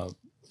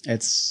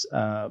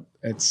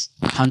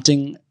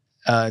hunting.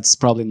 It's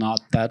probably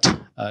not that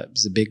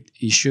it's a big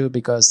issue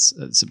because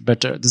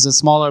there's a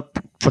smaller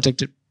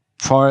protected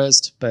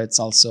forest, but it's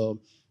also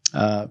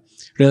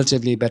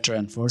relatively better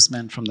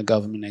enforcement from the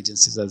government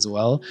agencies as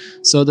well.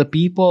 So the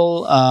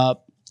people,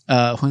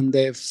 when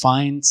they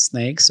find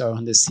snakes or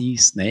when they see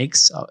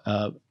snakes,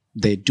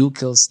 they do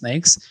kill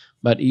snakes,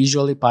 but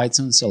usually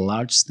pythons are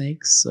large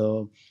snakes.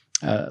 So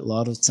a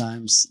lot of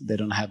times they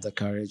don't have the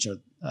courage or,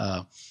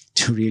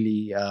 to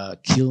really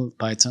kill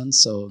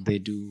pythons, so they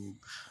do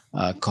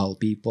call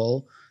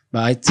people.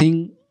 But I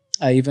think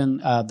even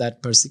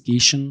that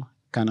persecution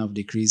kind of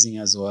decreasing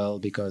as well,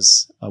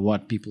 because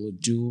what people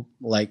would do,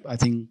 like I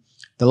think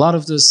a lot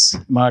of those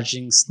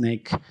emerging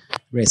snake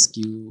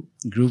rescue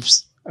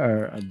groups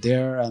are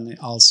there, and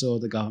also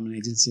the government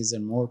agencies are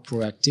more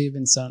proactive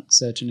in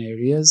certain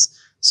areas.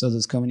 So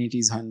those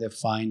communities, when they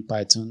find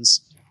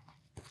pythons,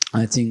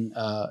 I think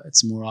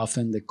it's more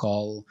often they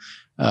call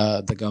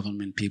the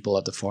government people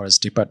at the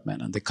forest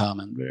department, and they come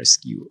and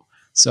rescue.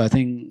 So I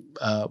think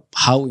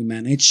how we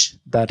manage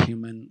that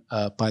human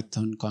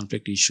python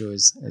conflict issue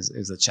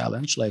is a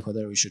challenge, like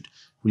whether we should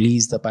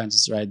release the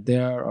pythons right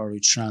there or we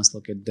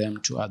translocate them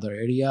to other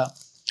area.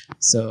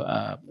 So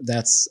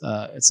that's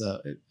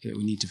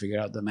we need to figure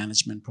out the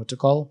management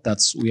protocol.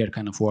 That's we are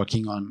kind of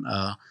working on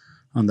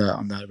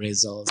the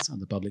results on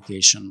the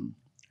publication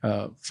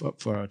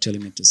for our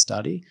telemetry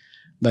study.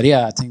 But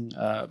yeah, I think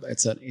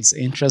it's an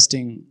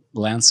interesting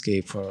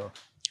landscape for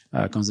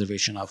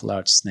conservation of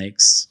large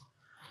snakes.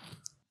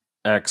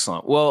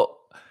 Excellent. Well,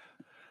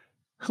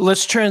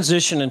 let's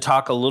transition and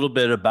talk a little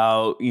bit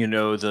about,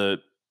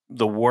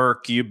 the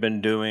work you've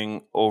been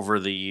doing over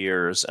the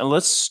years. And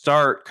let's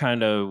start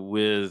kind of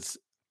with,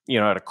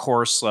 at a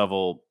course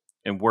level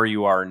and where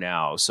you are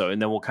now. So, and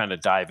then we'll kind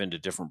of dive into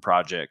different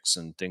projects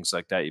and things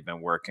like that you've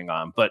been working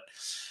on. But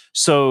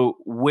so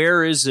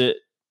where is it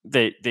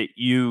that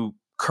you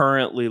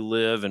currently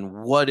live, and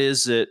what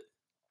is it,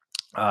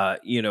 that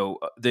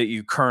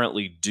you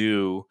currently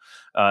do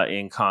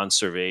in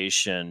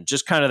conservation?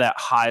 Just kind of that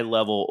high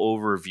level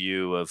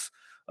overview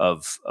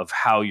of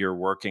how you're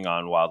working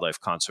on wildlife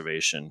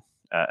conservation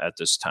at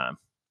this time.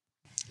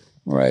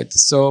 Right.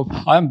 So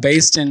I'm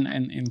based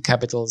in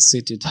capital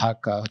city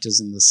Dhaka, which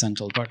is in the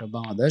central part of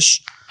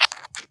Bangladesh.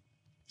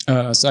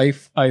 So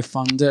I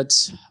funded,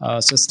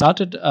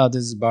 started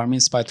this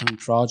Burmese Python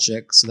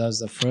project. So that was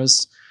the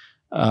first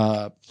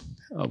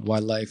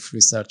wildlife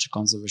research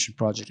conservation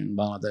project in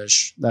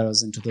Bangladesh. That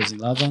was in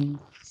 2011.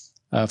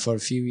 For a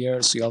few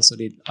years, we also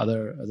did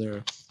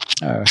other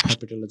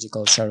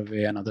herpetological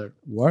survey and other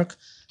work.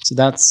 So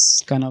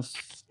that's kind of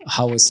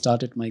how I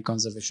started my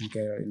conservation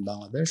career in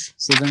Bangladesh.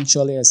 So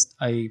eventually,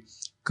 I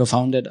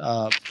co-founded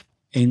a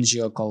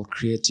NGO called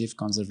Creative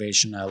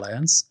Conservation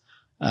Alliance,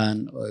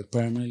 and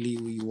primarily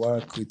we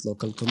work with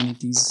local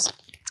communities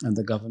and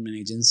the government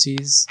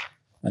agencies,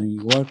 and we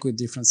work with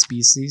different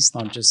species,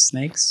 not just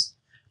snakes.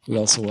 We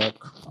also work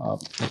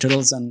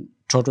turtles and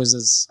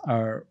tortoises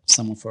are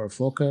some of our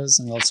focus,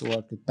 and we also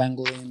work with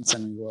pangolins,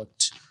 and we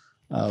worked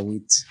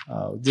with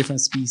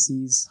different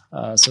species.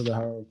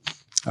 So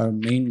our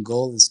main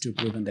goal is to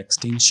prevent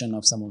extinction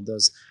of some of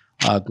those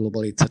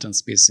globally threatened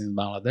species in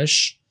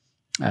Bangladesh,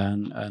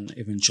 and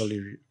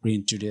eventually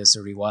reintroduce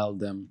or rewild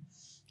them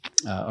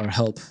or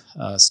help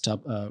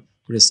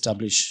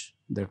reestablish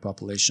their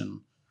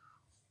population.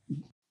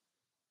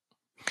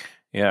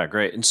 Yeah,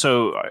 great. And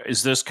so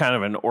is this kind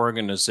of an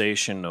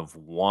organization of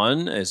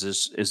one? Is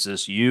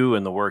this you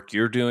and the work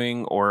you're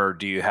doing, or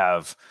do you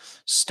have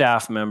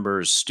staff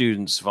members,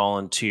 students,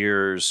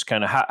 volunteers?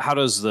 Kind of how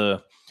does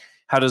the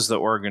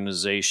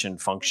organization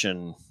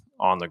function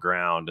on the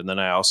ground? And then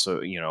I also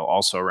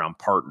around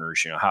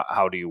partners,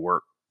 how do you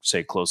work,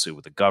 say, closely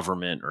with the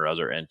government or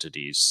other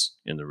entities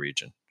in the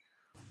region?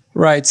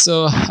 Right.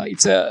 So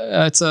it's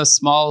a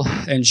small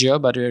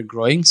NGO, but we're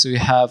growing. So we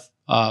have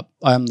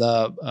I'm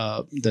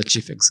the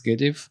chief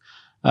executive,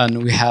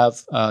 and we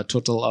have a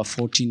total of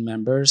 14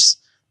 members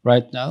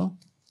right now.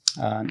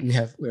 We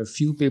have a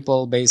few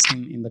people based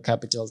in the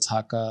capital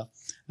Dhaka,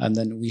 and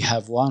then we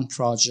have one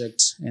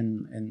project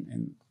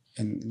in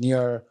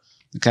near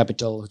the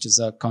capital, which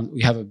is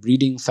we have a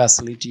breeding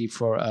facility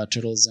for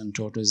turtles and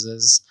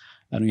tortoises,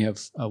 and we have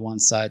one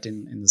site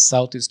in the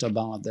southeast of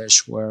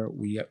Bangladesh where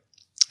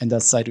in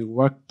that site we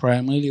work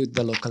primarily with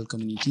the local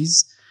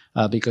communities.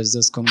 Because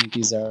those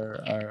communities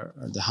are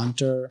the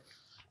hunter,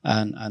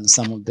 and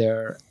some of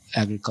their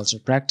agriculture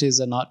practice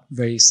are not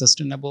very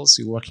sustainable.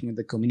 So we're working with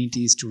the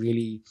communities to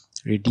really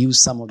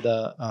reduce some of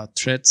the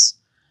threats,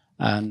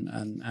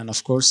 and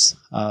of course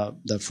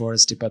the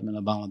Forest Department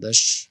of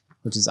Bangladesh,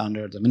 which is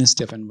under the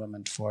Ministry of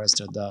Environment, Forest,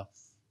 are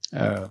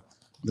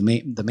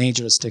the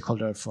major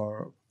stakeholder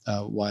for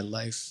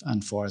wildlife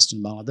and forest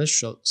in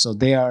Bangladesh. So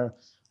they are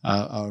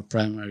our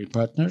primary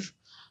partner.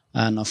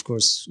 And of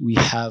course, we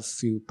have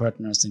few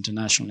partners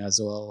internationally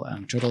as well.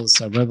 And Turtle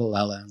Survival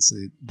Alliance,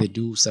 they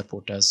do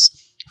support us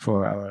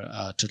for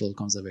our turtle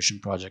conservation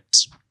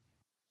projects.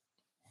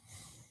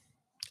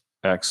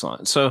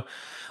 Excellent. So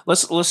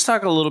let's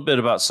talk a little bit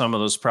about some of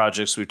those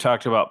projects. We've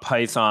talked about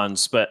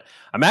pythons, but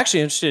I'm actually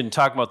interested in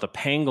talking about the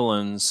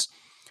pangolins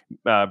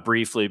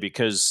briefly,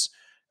 because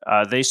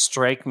they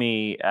strike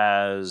me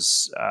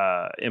as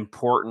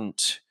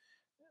important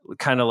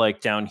kind of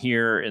like down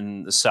here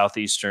in the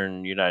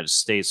southeastern United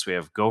States, we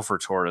have gopher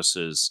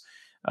tortoises,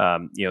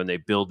 and they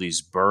build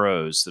these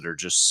burrows that are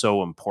just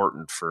so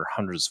important for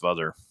hundreds of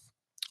other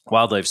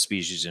wildlife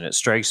species. And it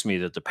strikes me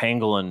that the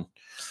pangolin,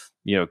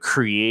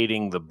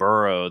 creating the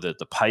burrow that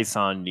the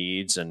python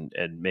needs and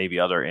maybe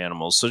other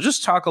animals. So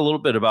just talk a little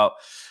bit about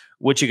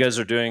what you guys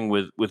are doing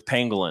with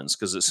pangolins,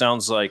 because it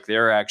sounds like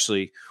they're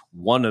actually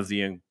one of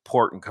the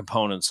important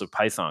components of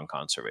python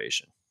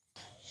conservation.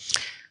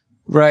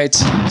 Right.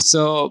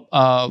 So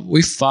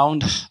we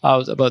found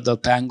out about the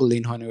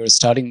pangolin when we were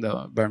studying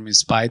the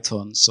Burmese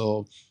python.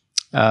 So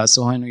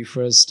when we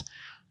first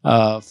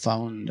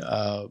found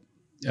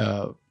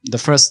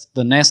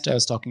the nest I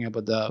was talking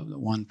about, the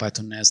one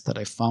python nest that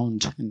I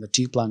found in the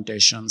tea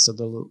plantation. So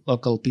the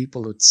local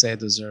people would say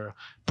those are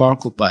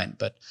porcupine,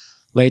 but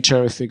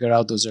later we figured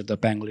out those are the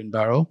pangolin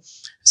burrow.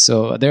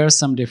 So there are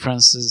some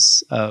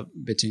differences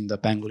between the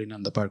pangolin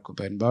and the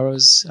porcupine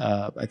burrows.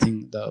 I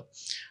think the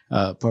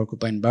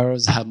porcupine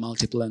burrows have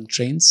multiple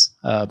entrines,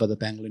 but the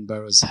pangolin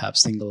burrows have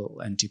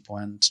single entry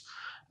point,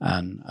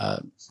 and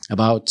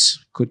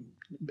could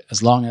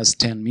as long as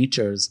 10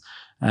 meters.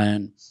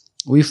 And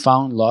we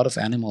found a lot of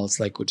animals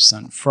like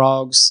Murchison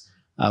frogs.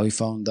 We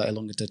found the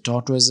elongated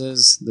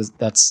tortoises.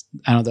 That's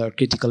another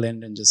critical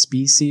endangered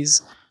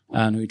species.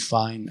 And we'd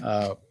find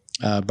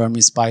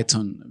Burmese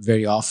python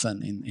very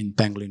often in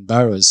pangolin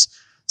burrows.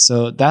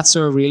 So that's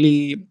a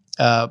really,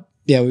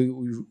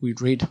 we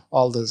read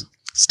all the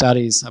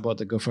studies about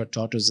the gopher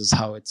tortoises,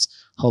 how it's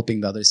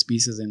helping the other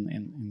species in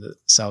the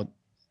south,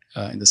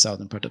 in the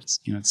southern part of the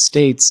United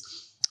States.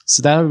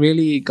 So that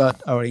really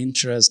got our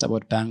interest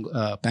about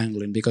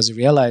pangolin, because we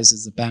realized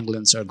as the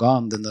pangolins are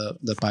gone, then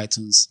the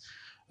pythons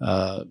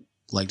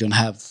don't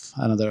have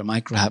another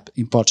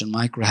important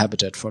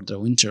microhabitat for their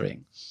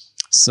wintering.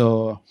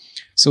 So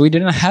we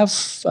didn't have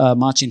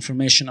much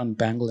information on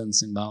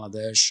pangolins in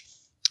Bangladesh.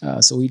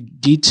 So we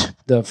did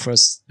we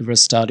first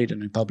studied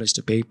and we published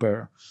a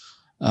paper.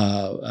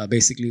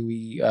 Basically,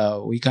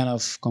 we kind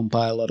of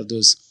compile a lot of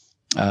those.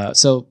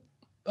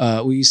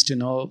 We used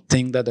to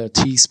think that there are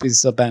 3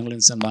 species of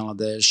pangolins in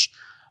Bangladesh.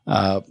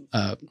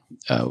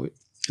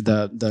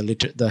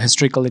 The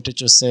historical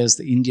literature says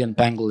the Indian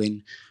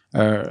pangolin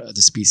are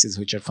the species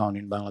which are found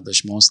in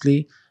Bangladesh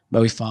mostly,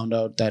 but we found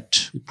out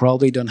that we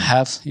probably don't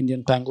have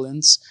Indian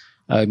pangolins.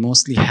 We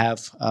mostly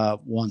have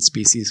one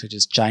species, which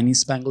is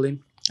Chinese pangolin,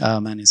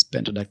 Manis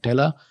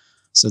pentadactyla.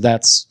 So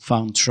that's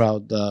found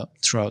throughout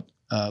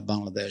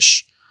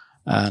Bangladesh.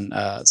 And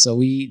so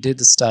we did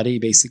the study.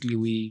 Basically,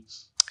 we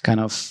kind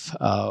of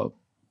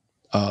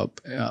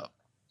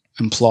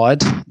employed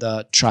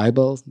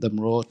the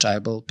Moro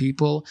tribal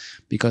people,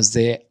 because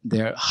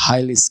they're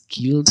highly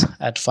skilled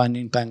at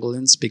finding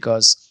pangolins,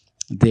 because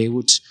they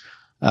would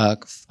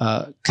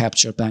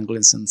capture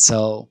pangolins and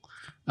sell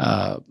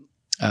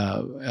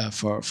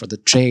for the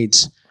trade.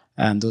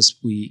 And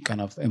we kind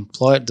of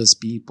employed those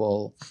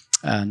people,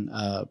 and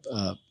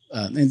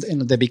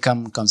they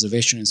become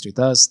conservationists with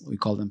us. We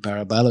call them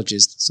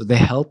parabiologists. So they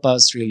help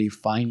us really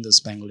find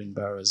those pangolin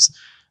burrows,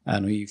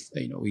 and we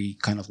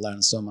kind of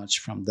learn so much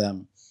from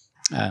them.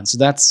 And so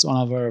that's one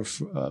of our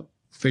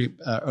very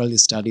early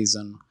studies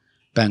on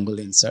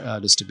pangolin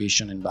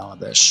distribution in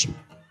Bangladesh.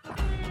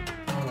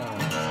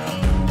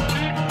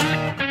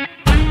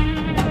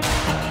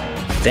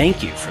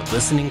 Thank you for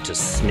listening to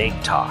Snake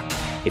Talk.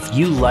 If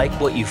you like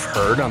what you've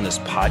heard on this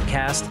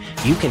podcast,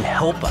 you can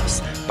help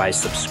us by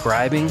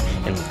subscribing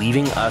and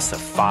leaving us a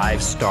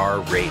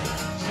 5-star rating.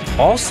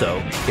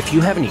 Also, if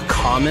you have any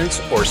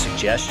comments or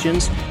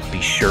suggestions,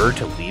 be sure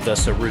to leave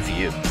us a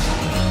review.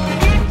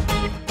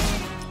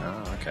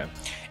 Oh, okay.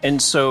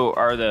 And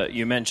so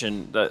you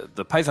mentioned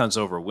the pythons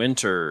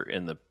overwinter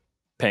in the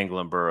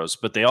pangolin burrows,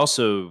 but they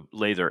also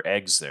lay their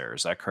eggs there.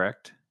 Is that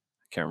correct?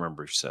 I can't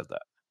remember if you said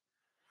that.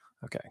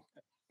 Okay,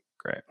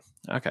 great.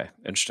 Okay,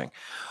 interesting.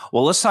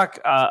 Well, let's talk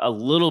a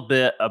little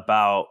bit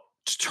about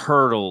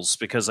turtles,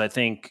 because I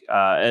think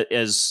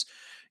as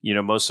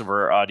most of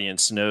our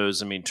audience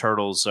knows, I mean,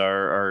 turtles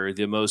are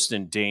the most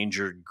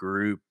endangered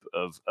group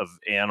of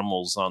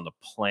animals on the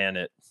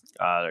planet.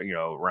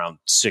 Around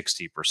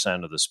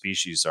 60% of the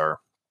species are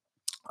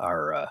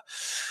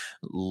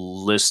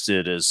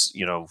listed as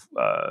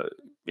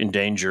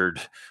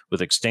endangered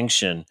with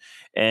extinction.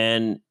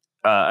 And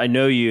I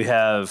know you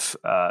have,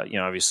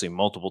 obviously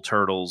multiple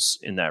turtles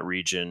in that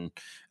region,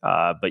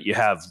 but you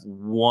have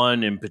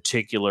one in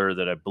particular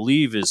that I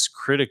believe is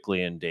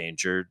critically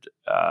endangered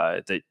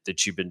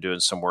that you've been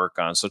doing some work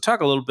on. So talk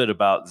a little bit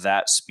about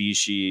that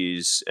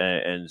species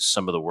and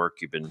some of the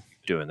work you've been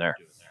doing there.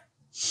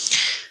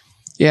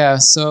 Yeah.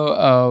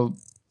 So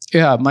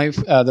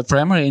the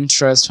primary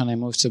interest when I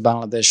moved to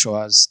Bangladesh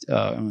was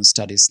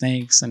study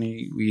snakes, and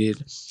we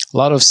did a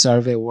lot of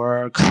survey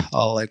work.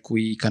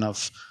 We kind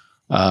of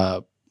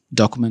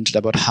documented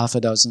about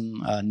 6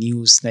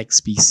 new snake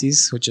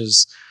species, which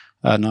is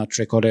not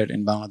recorded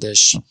in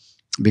Bangladesh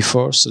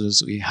before. So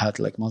we had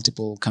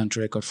multiple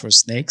country record for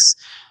snakes,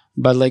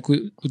 but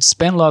we would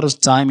spend a lot of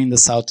time in the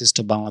southeast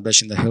of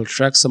Bangladesh in the hill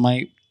tracks. So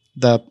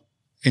the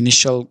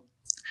initial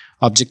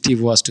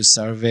objective was to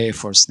survey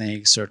for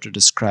snakes or to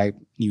describe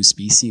new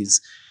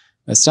species.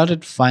 I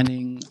started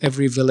finding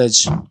every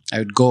village I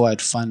would go,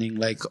 I'd finding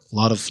like a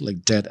lot of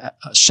like dead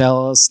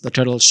shells, the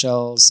turtle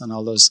shells and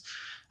all those.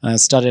 And I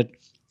started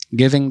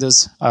giving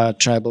this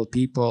tribal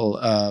people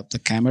the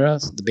camera,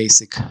 the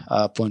basic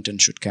point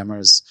and shoot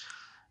cameras.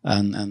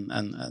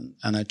 And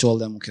I told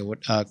them, okay,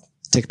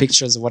 take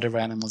pictures of whatever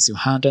animals you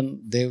hunt,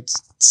 and they would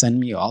send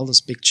me all those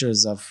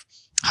pictures of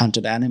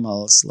hunted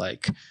animals,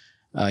 like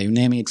you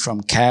name it,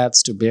 from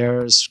cats to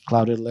bears,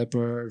 clouded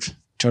leopard,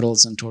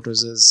 turtles and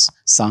tortoises,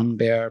 sun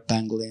bear,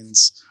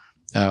 pangolins,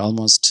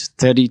 almost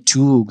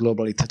 32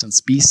 globally threatened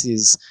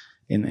species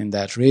in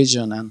that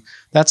region. And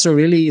that's what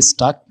really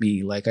stuck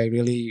me. Like I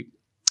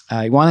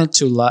wanted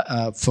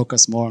to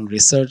focus more on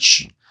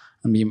research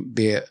and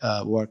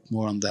work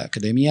more on the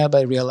academia, but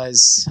I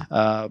realized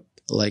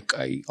like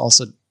I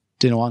also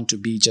didn't want to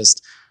be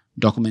just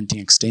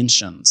documenting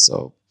extinction.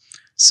 So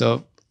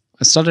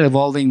I started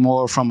evolving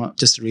more from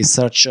just a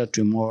researcher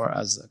to more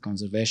as a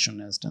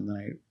conservationist, and then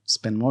I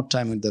spend more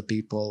time with the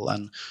people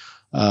and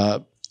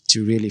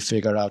to really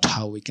figure out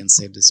how we can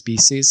save the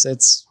species.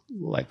 It's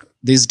like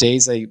these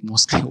days I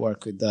mostly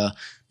work with the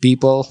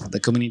people, the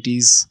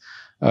communities,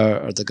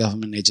 or the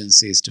government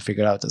agencies to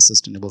figure out a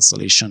sustainable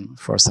solution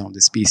for some of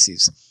the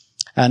species.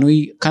 And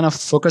we kind of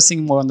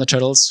focusing more on the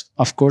turtles.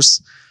 Of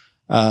course,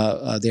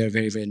 they are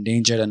very, very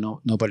endangered and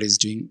nobody's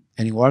doing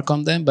any work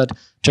on them. But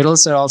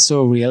turtles are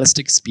also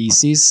realistic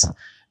species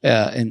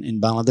in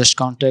Bangladesh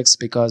context,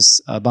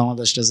 because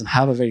Bangladesh doesn't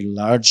have a very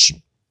large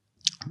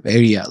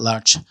area,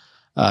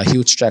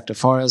 huge tract of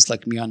forest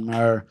like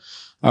Myanmar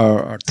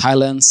or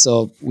Thailand.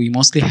 So we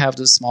mostly have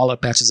the smaller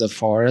patches of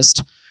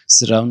forest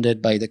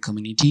surrounded by the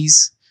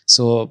communities.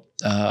 So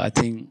I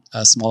think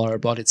smaller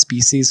bodied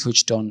species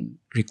which don't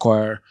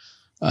require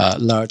a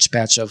large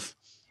patch of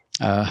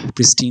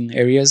pristine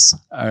areas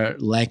are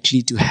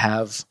likely to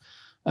have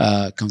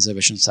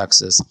conservation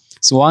success.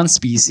 So one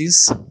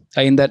species,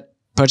 in that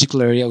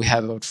particular area, we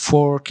have about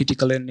 4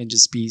 critical endangered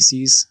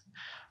species,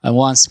 and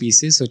one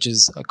species which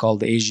is called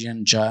the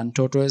Asian giant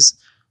tortoise,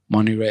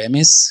 Monira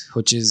emis,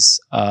 which is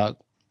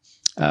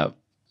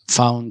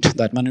found,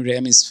 that Monira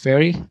emis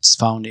fairy, it's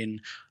found in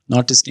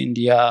Northeast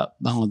India,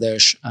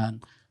 Bangladesh,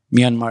 and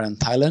Myanmar and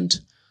Thailand.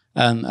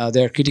 And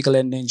they're critically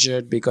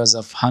endangered because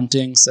of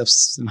hunting,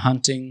 subsistence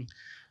hunting,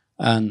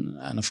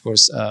 and of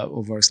course,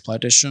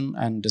 overexploitation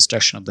and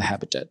destruction of the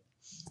habitat.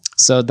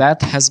 So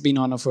that has been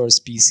one of our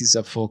species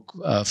of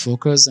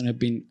focus, and have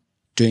been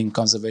doing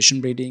conservation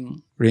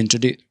breeding,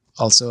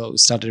 also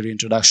started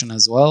reintroduction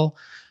as well.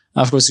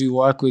 Of course, we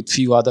work with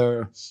few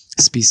other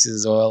species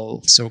as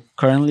well. So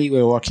currently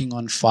we're working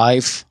on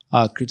 5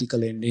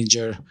 critically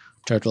endangered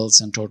turtles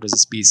and tortoise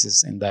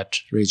species in that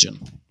region.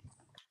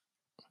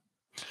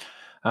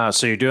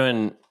 So you're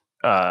doing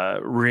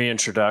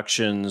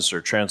reintroductions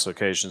or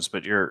translocations,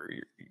 but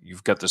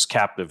you've got this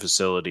captive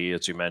facility,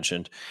 as you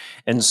mentioned.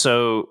 And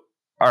so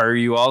are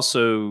you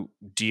also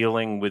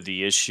dealing with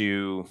the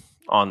issue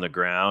on the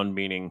ground,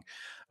 meaning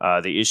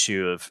the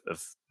issue of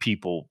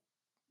people,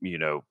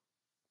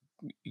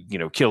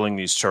 killing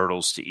these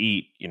turtles to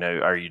eat?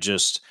 Are you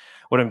just,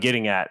 what I'm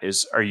getting at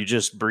is, are you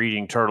just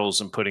breeding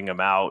turtles and putting them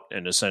out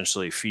and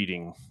essentially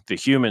feeding the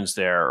humans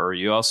there? Or are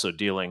you also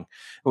dealing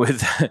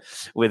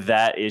with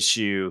that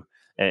issue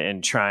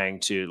and trying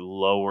to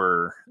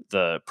lower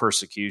the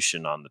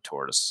persecution on the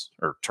tortoise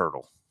or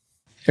turtle?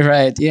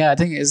 Right. Yeah, I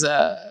think it's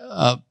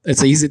an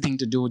easy thing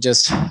to do,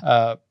 just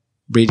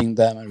breeding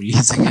them and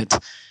releasing it.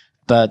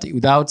 But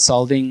without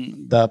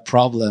solving the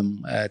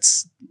problem,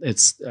 it's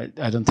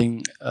I don't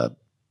think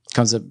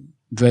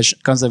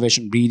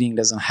conservation breeding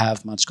doesn't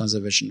have much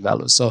conservation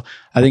value. So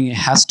I think it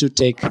has to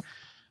take a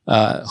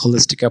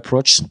holistic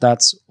approach.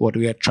 That's what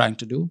we are trying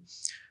to do.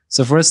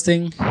 So first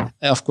thing,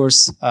 of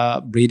course,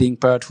 breeding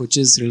part, which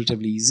is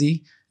relatively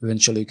easy.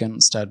 Eventually you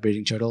can start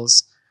breeding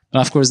turtles. And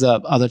of course,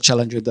 the other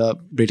challenge with the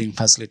breeding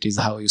facility is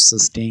how you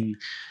sustain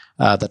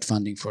that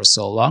funding for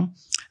so long.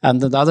 And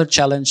the other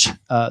challenge,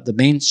 the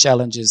main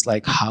challenge is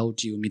like, how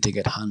do you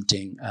mitigate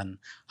hunting and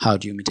how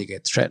do you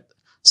mitigate threat?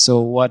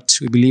 So what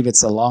we believe,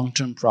 it's a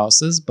long-term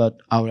process,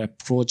 but our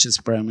approach is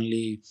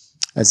primarily,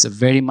 it's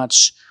very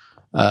much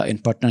in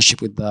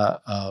partnership with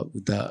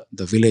the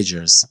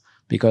villagers,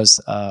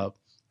 because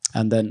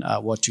and then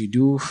what we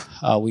do,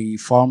 we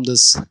form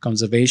this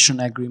conservation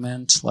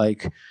agreement, we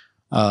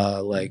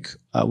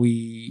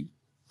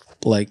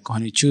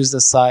when we choose the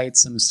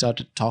sites and we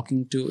started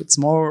talking to, it's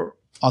more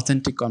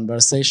authentic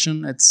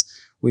conversation.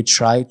 We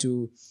try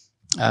to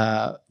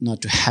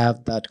not to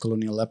have that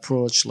colonial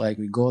approach, like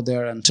we go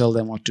there and tell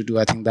them what to do.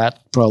 I think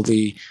that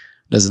probably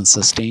doesn't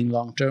sustain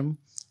long term.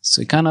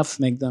 So we kind of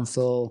make them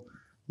feel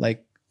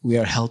like we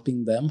are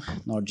helping them,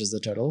 not just the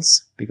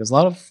turtles, because a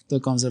lot of the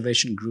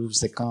conservation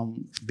groups, they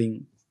come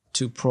being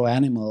too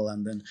pro-animal,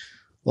 and then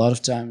a lot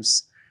of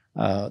times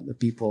the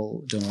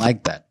people don't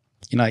like that.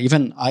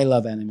 Even I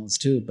love animals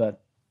too,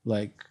 but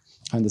like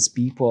when these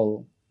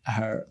people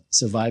are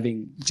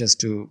surviving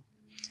just to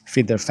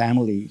feed their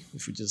family,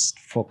 if we just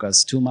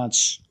focus too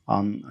much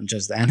on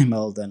just the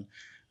animal, then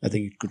I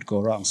think it could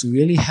go wrong. So we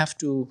really have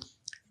to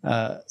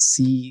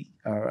see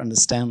or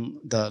understand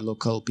the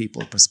local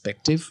people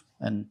perspective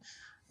and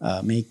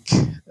make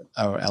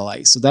our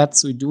allies. So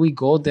that's we do. We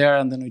go there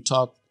and then we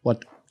talk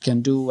what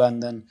can do,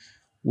 and then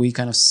we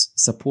kind of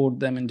support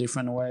them in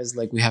different ways.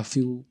 Like we have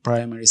few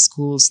primary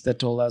schools that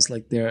told us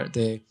like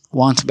they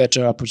want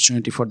better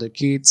opportunity for their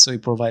kids, so we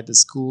provide the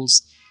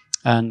schools,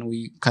 and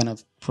we kind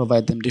of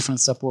provide them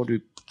different support.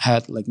 We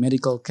had like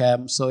medical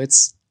camp, so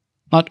it's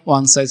not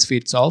one size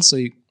fits all. So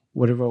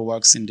whatever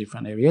works in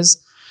different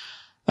areas.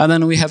 And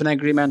then we have an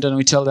agreement, and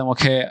we tell them,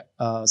 okay,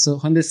 so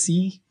when they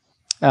see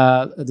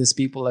these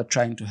people are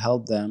trying to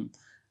help them,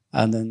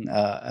 and then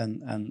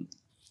and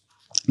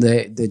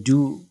they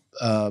do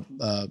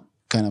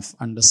kind of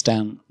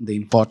understand the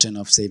importance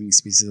of saving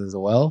species as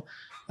well.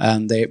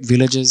 And the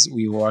villages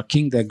we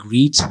working, they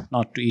agreed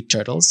not to eat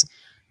turtles,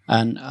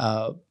 and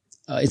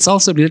it's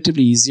also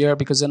relatively easier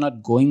because they're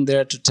not going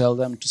there to tell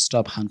them to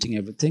stop hunting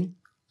everything,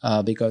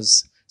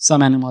 because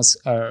some animals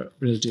are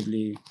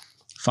relatively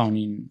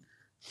found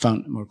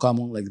more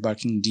common, like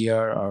barking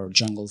deer or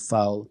jungle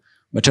fowl.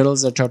 But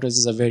turtles or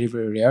tortoises are very,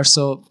 very rare.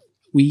 So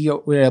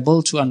we're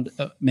able to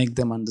make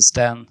them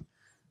understand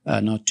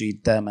not to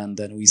eat them. And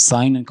then we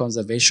sign a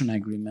conservation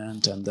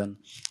agreement.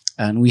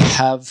 And we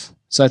have,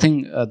 so I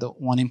think the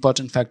one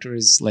important factor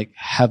is like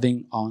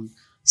having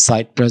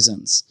on-site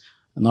presence,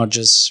 not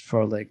just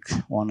for like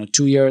 1 or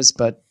 2 years,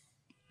 but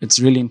it's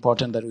really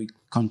important that we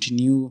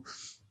continue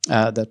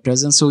that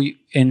presence. So we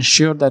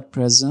ensure that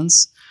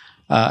presence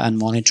and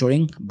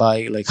monitoring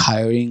by like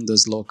hiring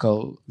those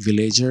local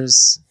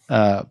villagers.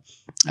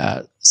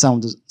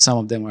 Some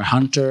of them are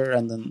hunter,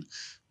 and then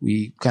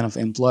we kind of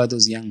employ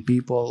those young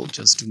people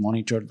just to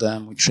monitor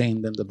them. We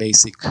train them the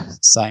basic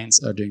science,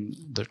 doing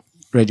the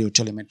radio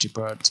telemetry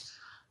part,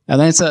 and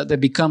then they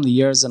become the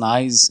ears and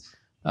eyes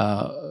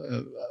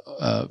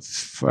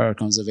for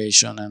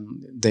conservation,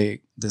 and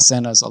they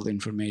send us all the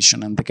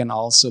information, and they can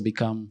also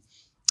become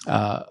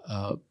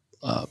the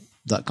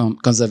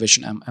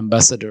conservation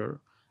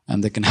ambassador,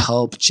 and they can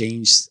help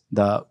change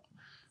the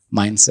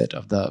mindset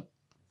of the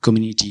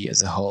community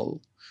as a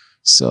whole.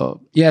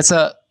 So yeah, it's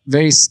a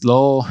very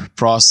slow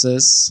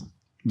process,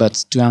 but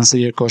to answer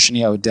your question,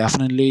 yeah, I would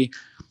definitely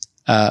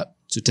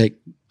to take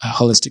a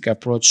holistic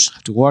approach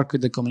to work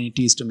with the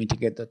communities to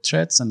mitigate the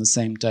threats, and at the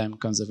same time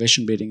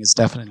conservation breeding is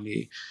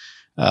definitely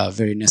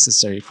very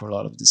necessary for a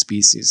lot of the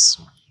species.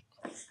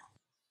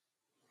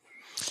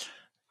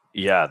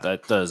 Yeah,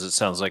 that does. It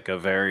sounds like a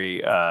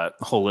very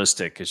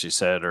holistic, as you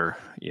said, or,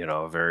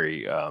 a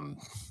very,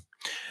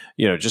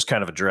 just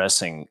kind of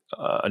addressing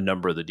a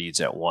number of the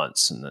needs at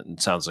once. And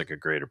it sounds like a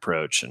great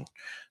approach, and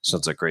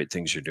sounds like great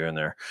things you're doing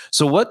there.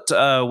 So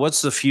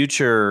what's the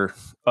future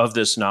of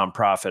this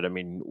nonprofit? I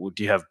mean,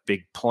 do you have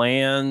big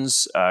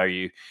plans? Are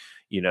you,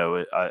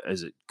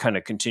 is it kind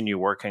of continue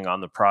working on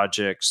the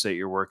projects that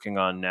you're working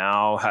on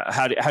now?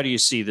 How do you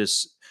see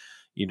this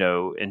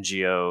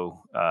NGO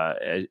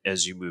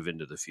as you move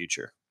into the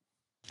future?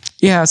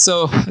 Yeah,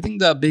 so I think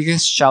the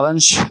biggest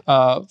challenge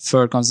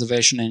for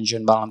conservation NGO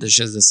in Bangladesh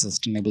is the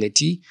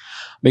sustainability,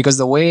 because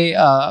the way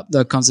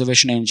the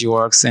conservation NGO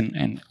works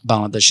in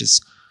Bangladesh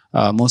is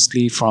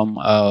mostly from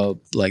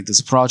like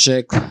this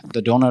project,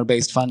 the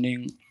donor-based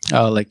funding,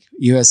 like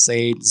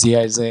USAID,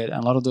 GIZ, and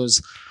a lot of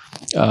those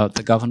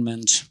the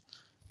government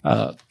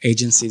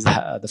agencies,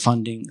 the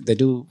funding, they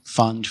do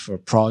fund for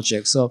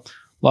projects. So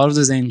a lot of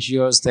these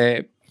NGOs,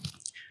 they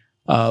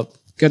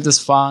get this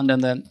fund,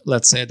 and then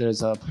let's say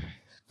there's a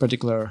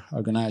particular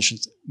organization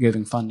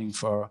giving funding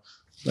for,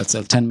 let's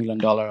say, $10 million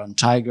on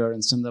tiger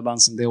and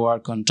Sundarbans, and they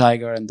work on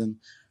tiger, and then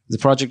the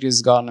project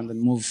is gone, and then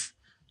move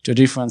to a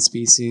different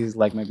species,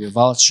 like maybe a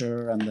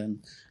vulture, and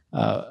then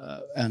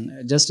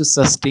and just to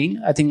sustain.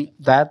 I think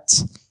that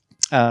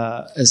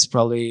is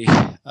probably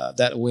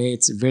that way.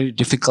 It's very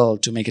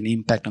difficult to make an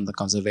impact on the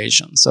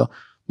conservation. So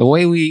the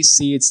way we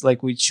see it's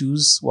like we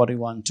choose what we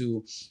want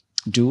to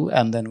do,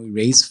 and then we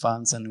raise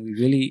funds, and we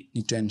really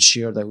need to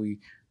ensure that we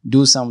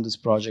do some of this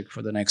project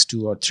for the next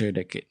 2 or 3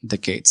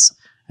 decades.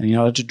 And in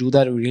order to do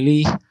that,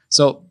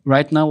 so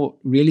right now we're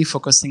really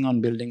focusing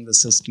on building the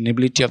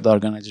sustainability of the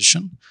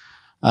organization.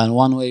 And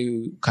one way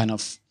we kind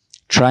of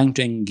trying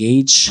to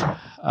engage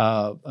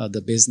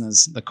the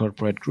business, the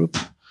corporate group.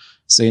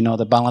 So,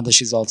 the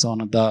Bangladesh is also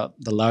one of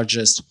the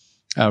largest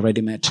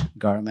ready-made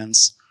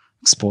garments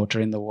exporter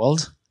in the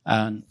world.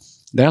 And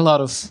there are a lot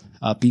of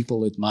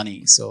people with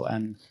money. So,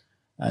 and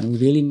we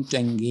really need to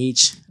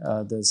engage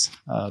those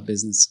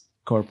business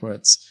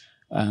corporates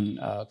and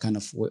kind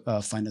of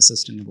find a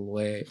sustainable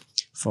way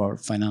for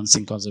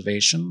financing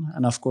conservation.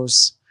 And of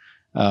course,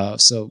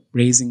 so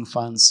raising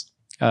funds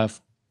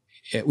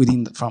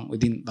within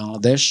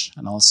Bangladesh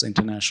and also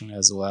internationally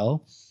as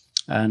well.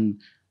 And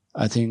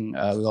I think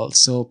we're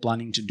also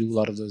planning to do a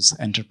lot of those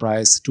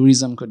enterprise.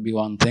 Tourism could be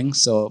one thing,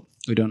 so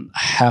we don't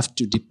have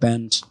to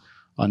depend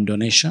on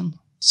donation,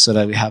 so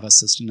that we have a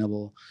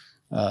sustainable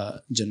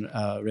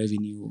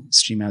revenue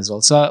stream as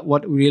well. So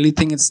what we really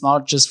think, it's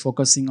not just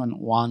focusing on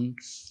one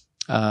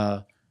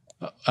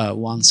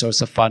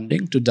source of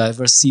funding, to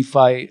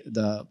diversify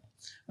the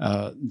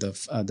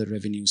the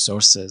revenue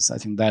sources. I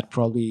think that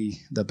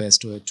probably the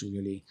best way to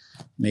really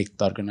make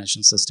the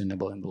organization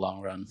sustainable in the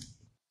long run.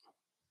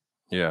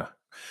 Yeah.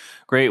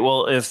 Great.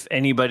 Well, if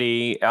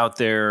anybody out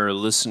there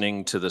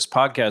listening to this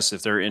podcast,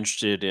 if they're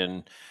interested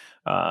in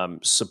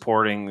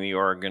supporting the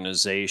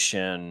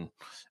organization,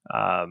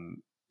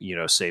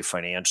 say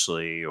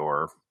financially,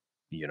 or,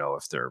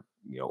 if there are,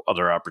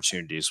 other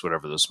opportunities,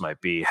 whatever those might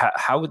be,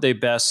 how would they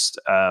best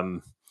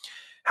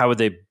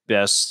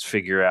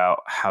figure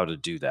out how to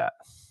do that?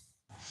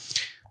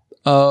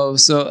 So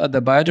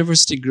the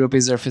Biodiversity Group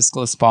is our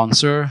fiscal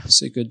sponsor.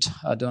 So you could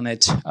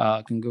donate.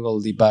 You can Google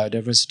the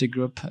Biodiversity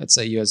Group. It's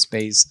a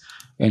US-based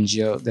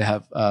NGO. They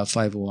have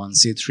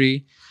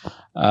 501c3,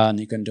 and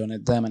you can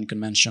donate them, and you can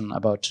mention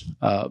about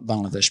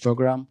Bangladesh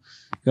program.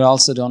 You can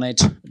also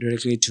donate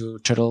directly to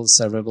Turtle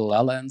Survival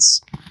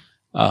Alliance.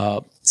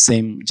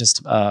 When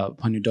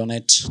you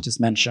donate, just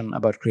mention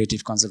about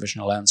Creative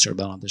Conservation Alliance or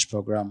Bangladesh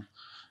program.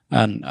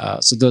 And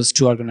so those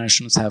two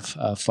organizations have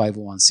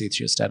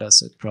 501c3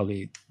 status. It's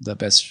probably the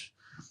best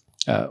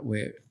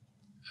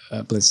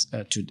place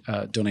to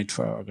donate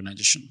for our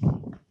organization.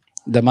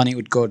 The money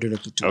would go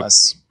directly to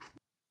us.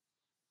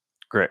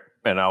 Great,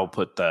 and I'll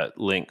put the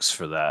links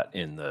for that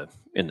in the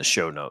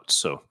show notes,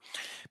 so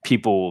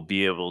people will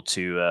be able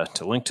to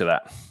link to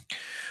that.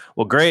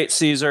 Well, great,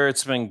 Cesar.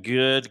 It's been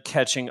good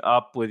catching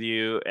up with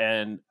you,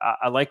 and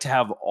I like to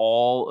have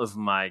all of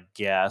my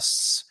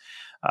guests.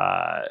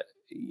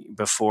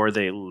 Before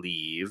they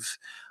leave,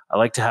 I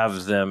like to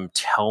have them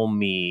tell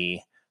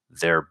me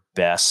their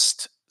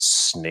best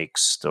snake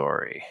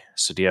story.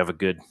 So do you have a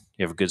good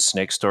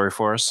snake story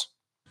for us?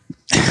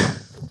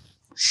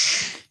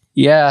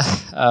 Yeah.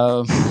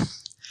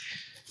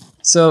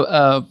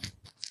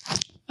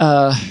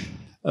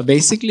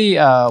 Basically,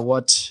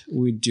 what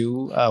we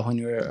do when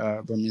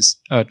we're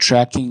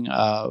tracking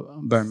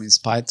Burmese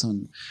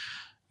python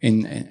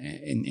in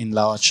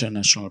Laocha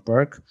National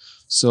Park.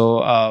 So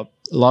a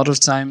lot of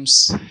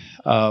times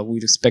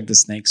we'd expect the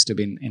snakes to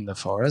be in the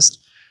forest,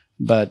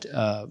 but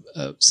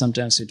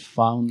sometimes we'd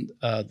found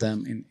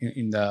them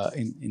in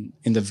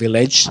the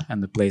village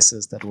and the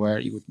places that where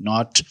you would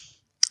not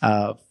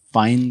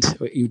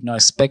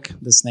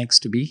expect the snakes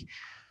to be.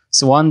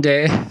 So one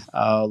day,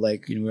 I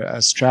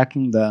was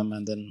tracking them,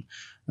 and then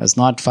I was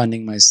not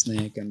finding my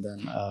snake, and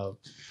then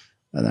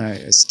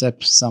I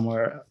stepped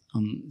somewhere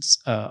on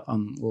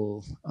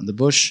the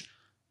bush,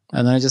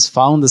 and then I just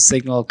found the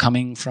signal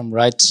coming from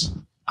right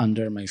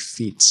under my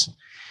feet,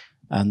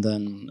 and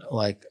then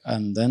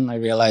I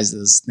realized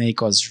the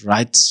snake was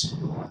right,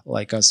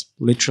 I was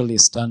literally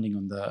standing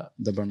on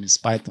the Burmese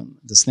python.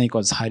 The snake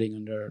was hiding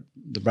under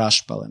the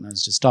brush pile, and I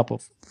was just top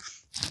of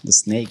the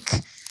snake.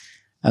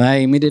 And I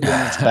immediately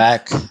moved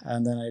back,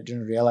 and then I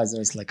didn't realize there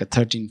was a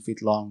 13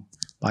 feet long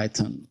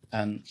python,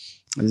 and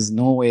there's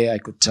no way I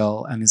could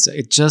tell. And it's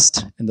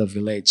just in the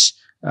village,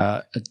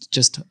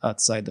 just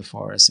outside the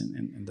forest,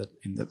 in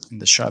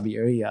the shrubby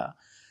area.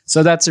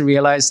 So that's I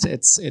realized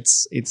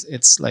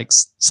it's like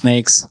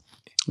snakes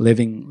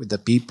living with the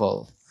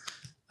people,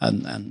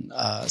 and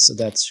so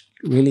that's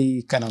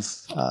really kind of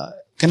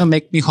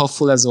make me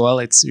hopeful as well.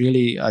 It's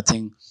really, I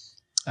think,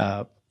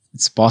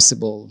 it's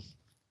possible.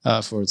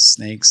 For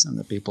snakes and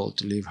the people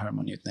to live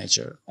harmony with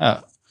nature.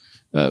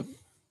 For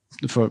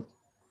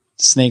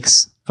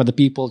the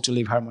people to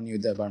live harmony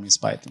with the Burmese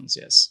pythons,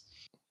 yes.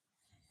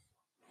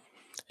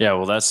 Yeah,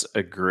 well, that's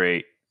a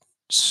great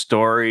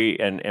story,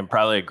 and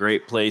probably a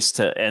great place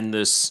to end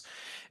this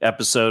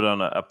episode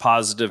on a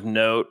positive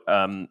note.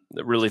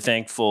 Really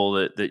thankful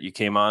that you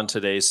came on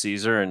today,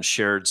 Cesar, and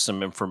shared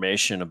some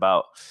information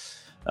about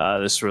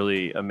this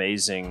really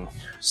amazing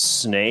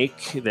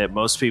snake that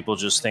most people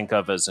just think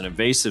of as an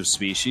invasive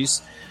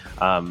species,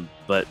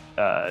 but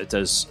it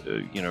does,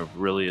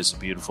 really is a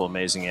beautiful,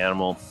 amazing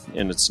animal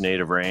in its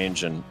native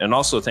range. And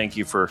also thank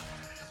you for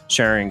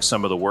sharing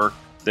some of the work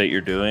that you're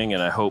doing,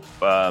 and I hope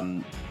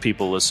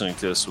people listening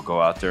to this will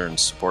go out there and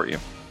support you.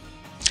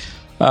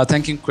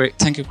 Thank you,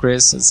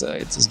 Chris.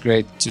 It's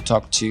great to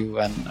talk to you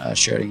and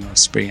sharing your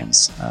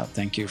experience.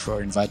 Thank you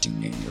for inviting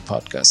me in your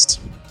podcast.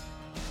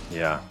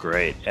 Yeah,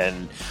 great.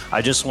 And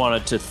I just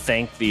wanted to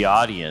thank the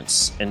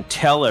audience and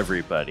tell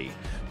everybody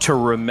to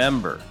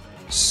remember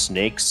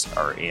snakes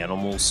are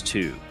animals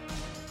too,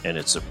 and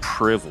it's a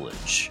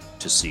privilege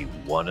to see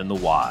one in the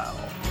wild.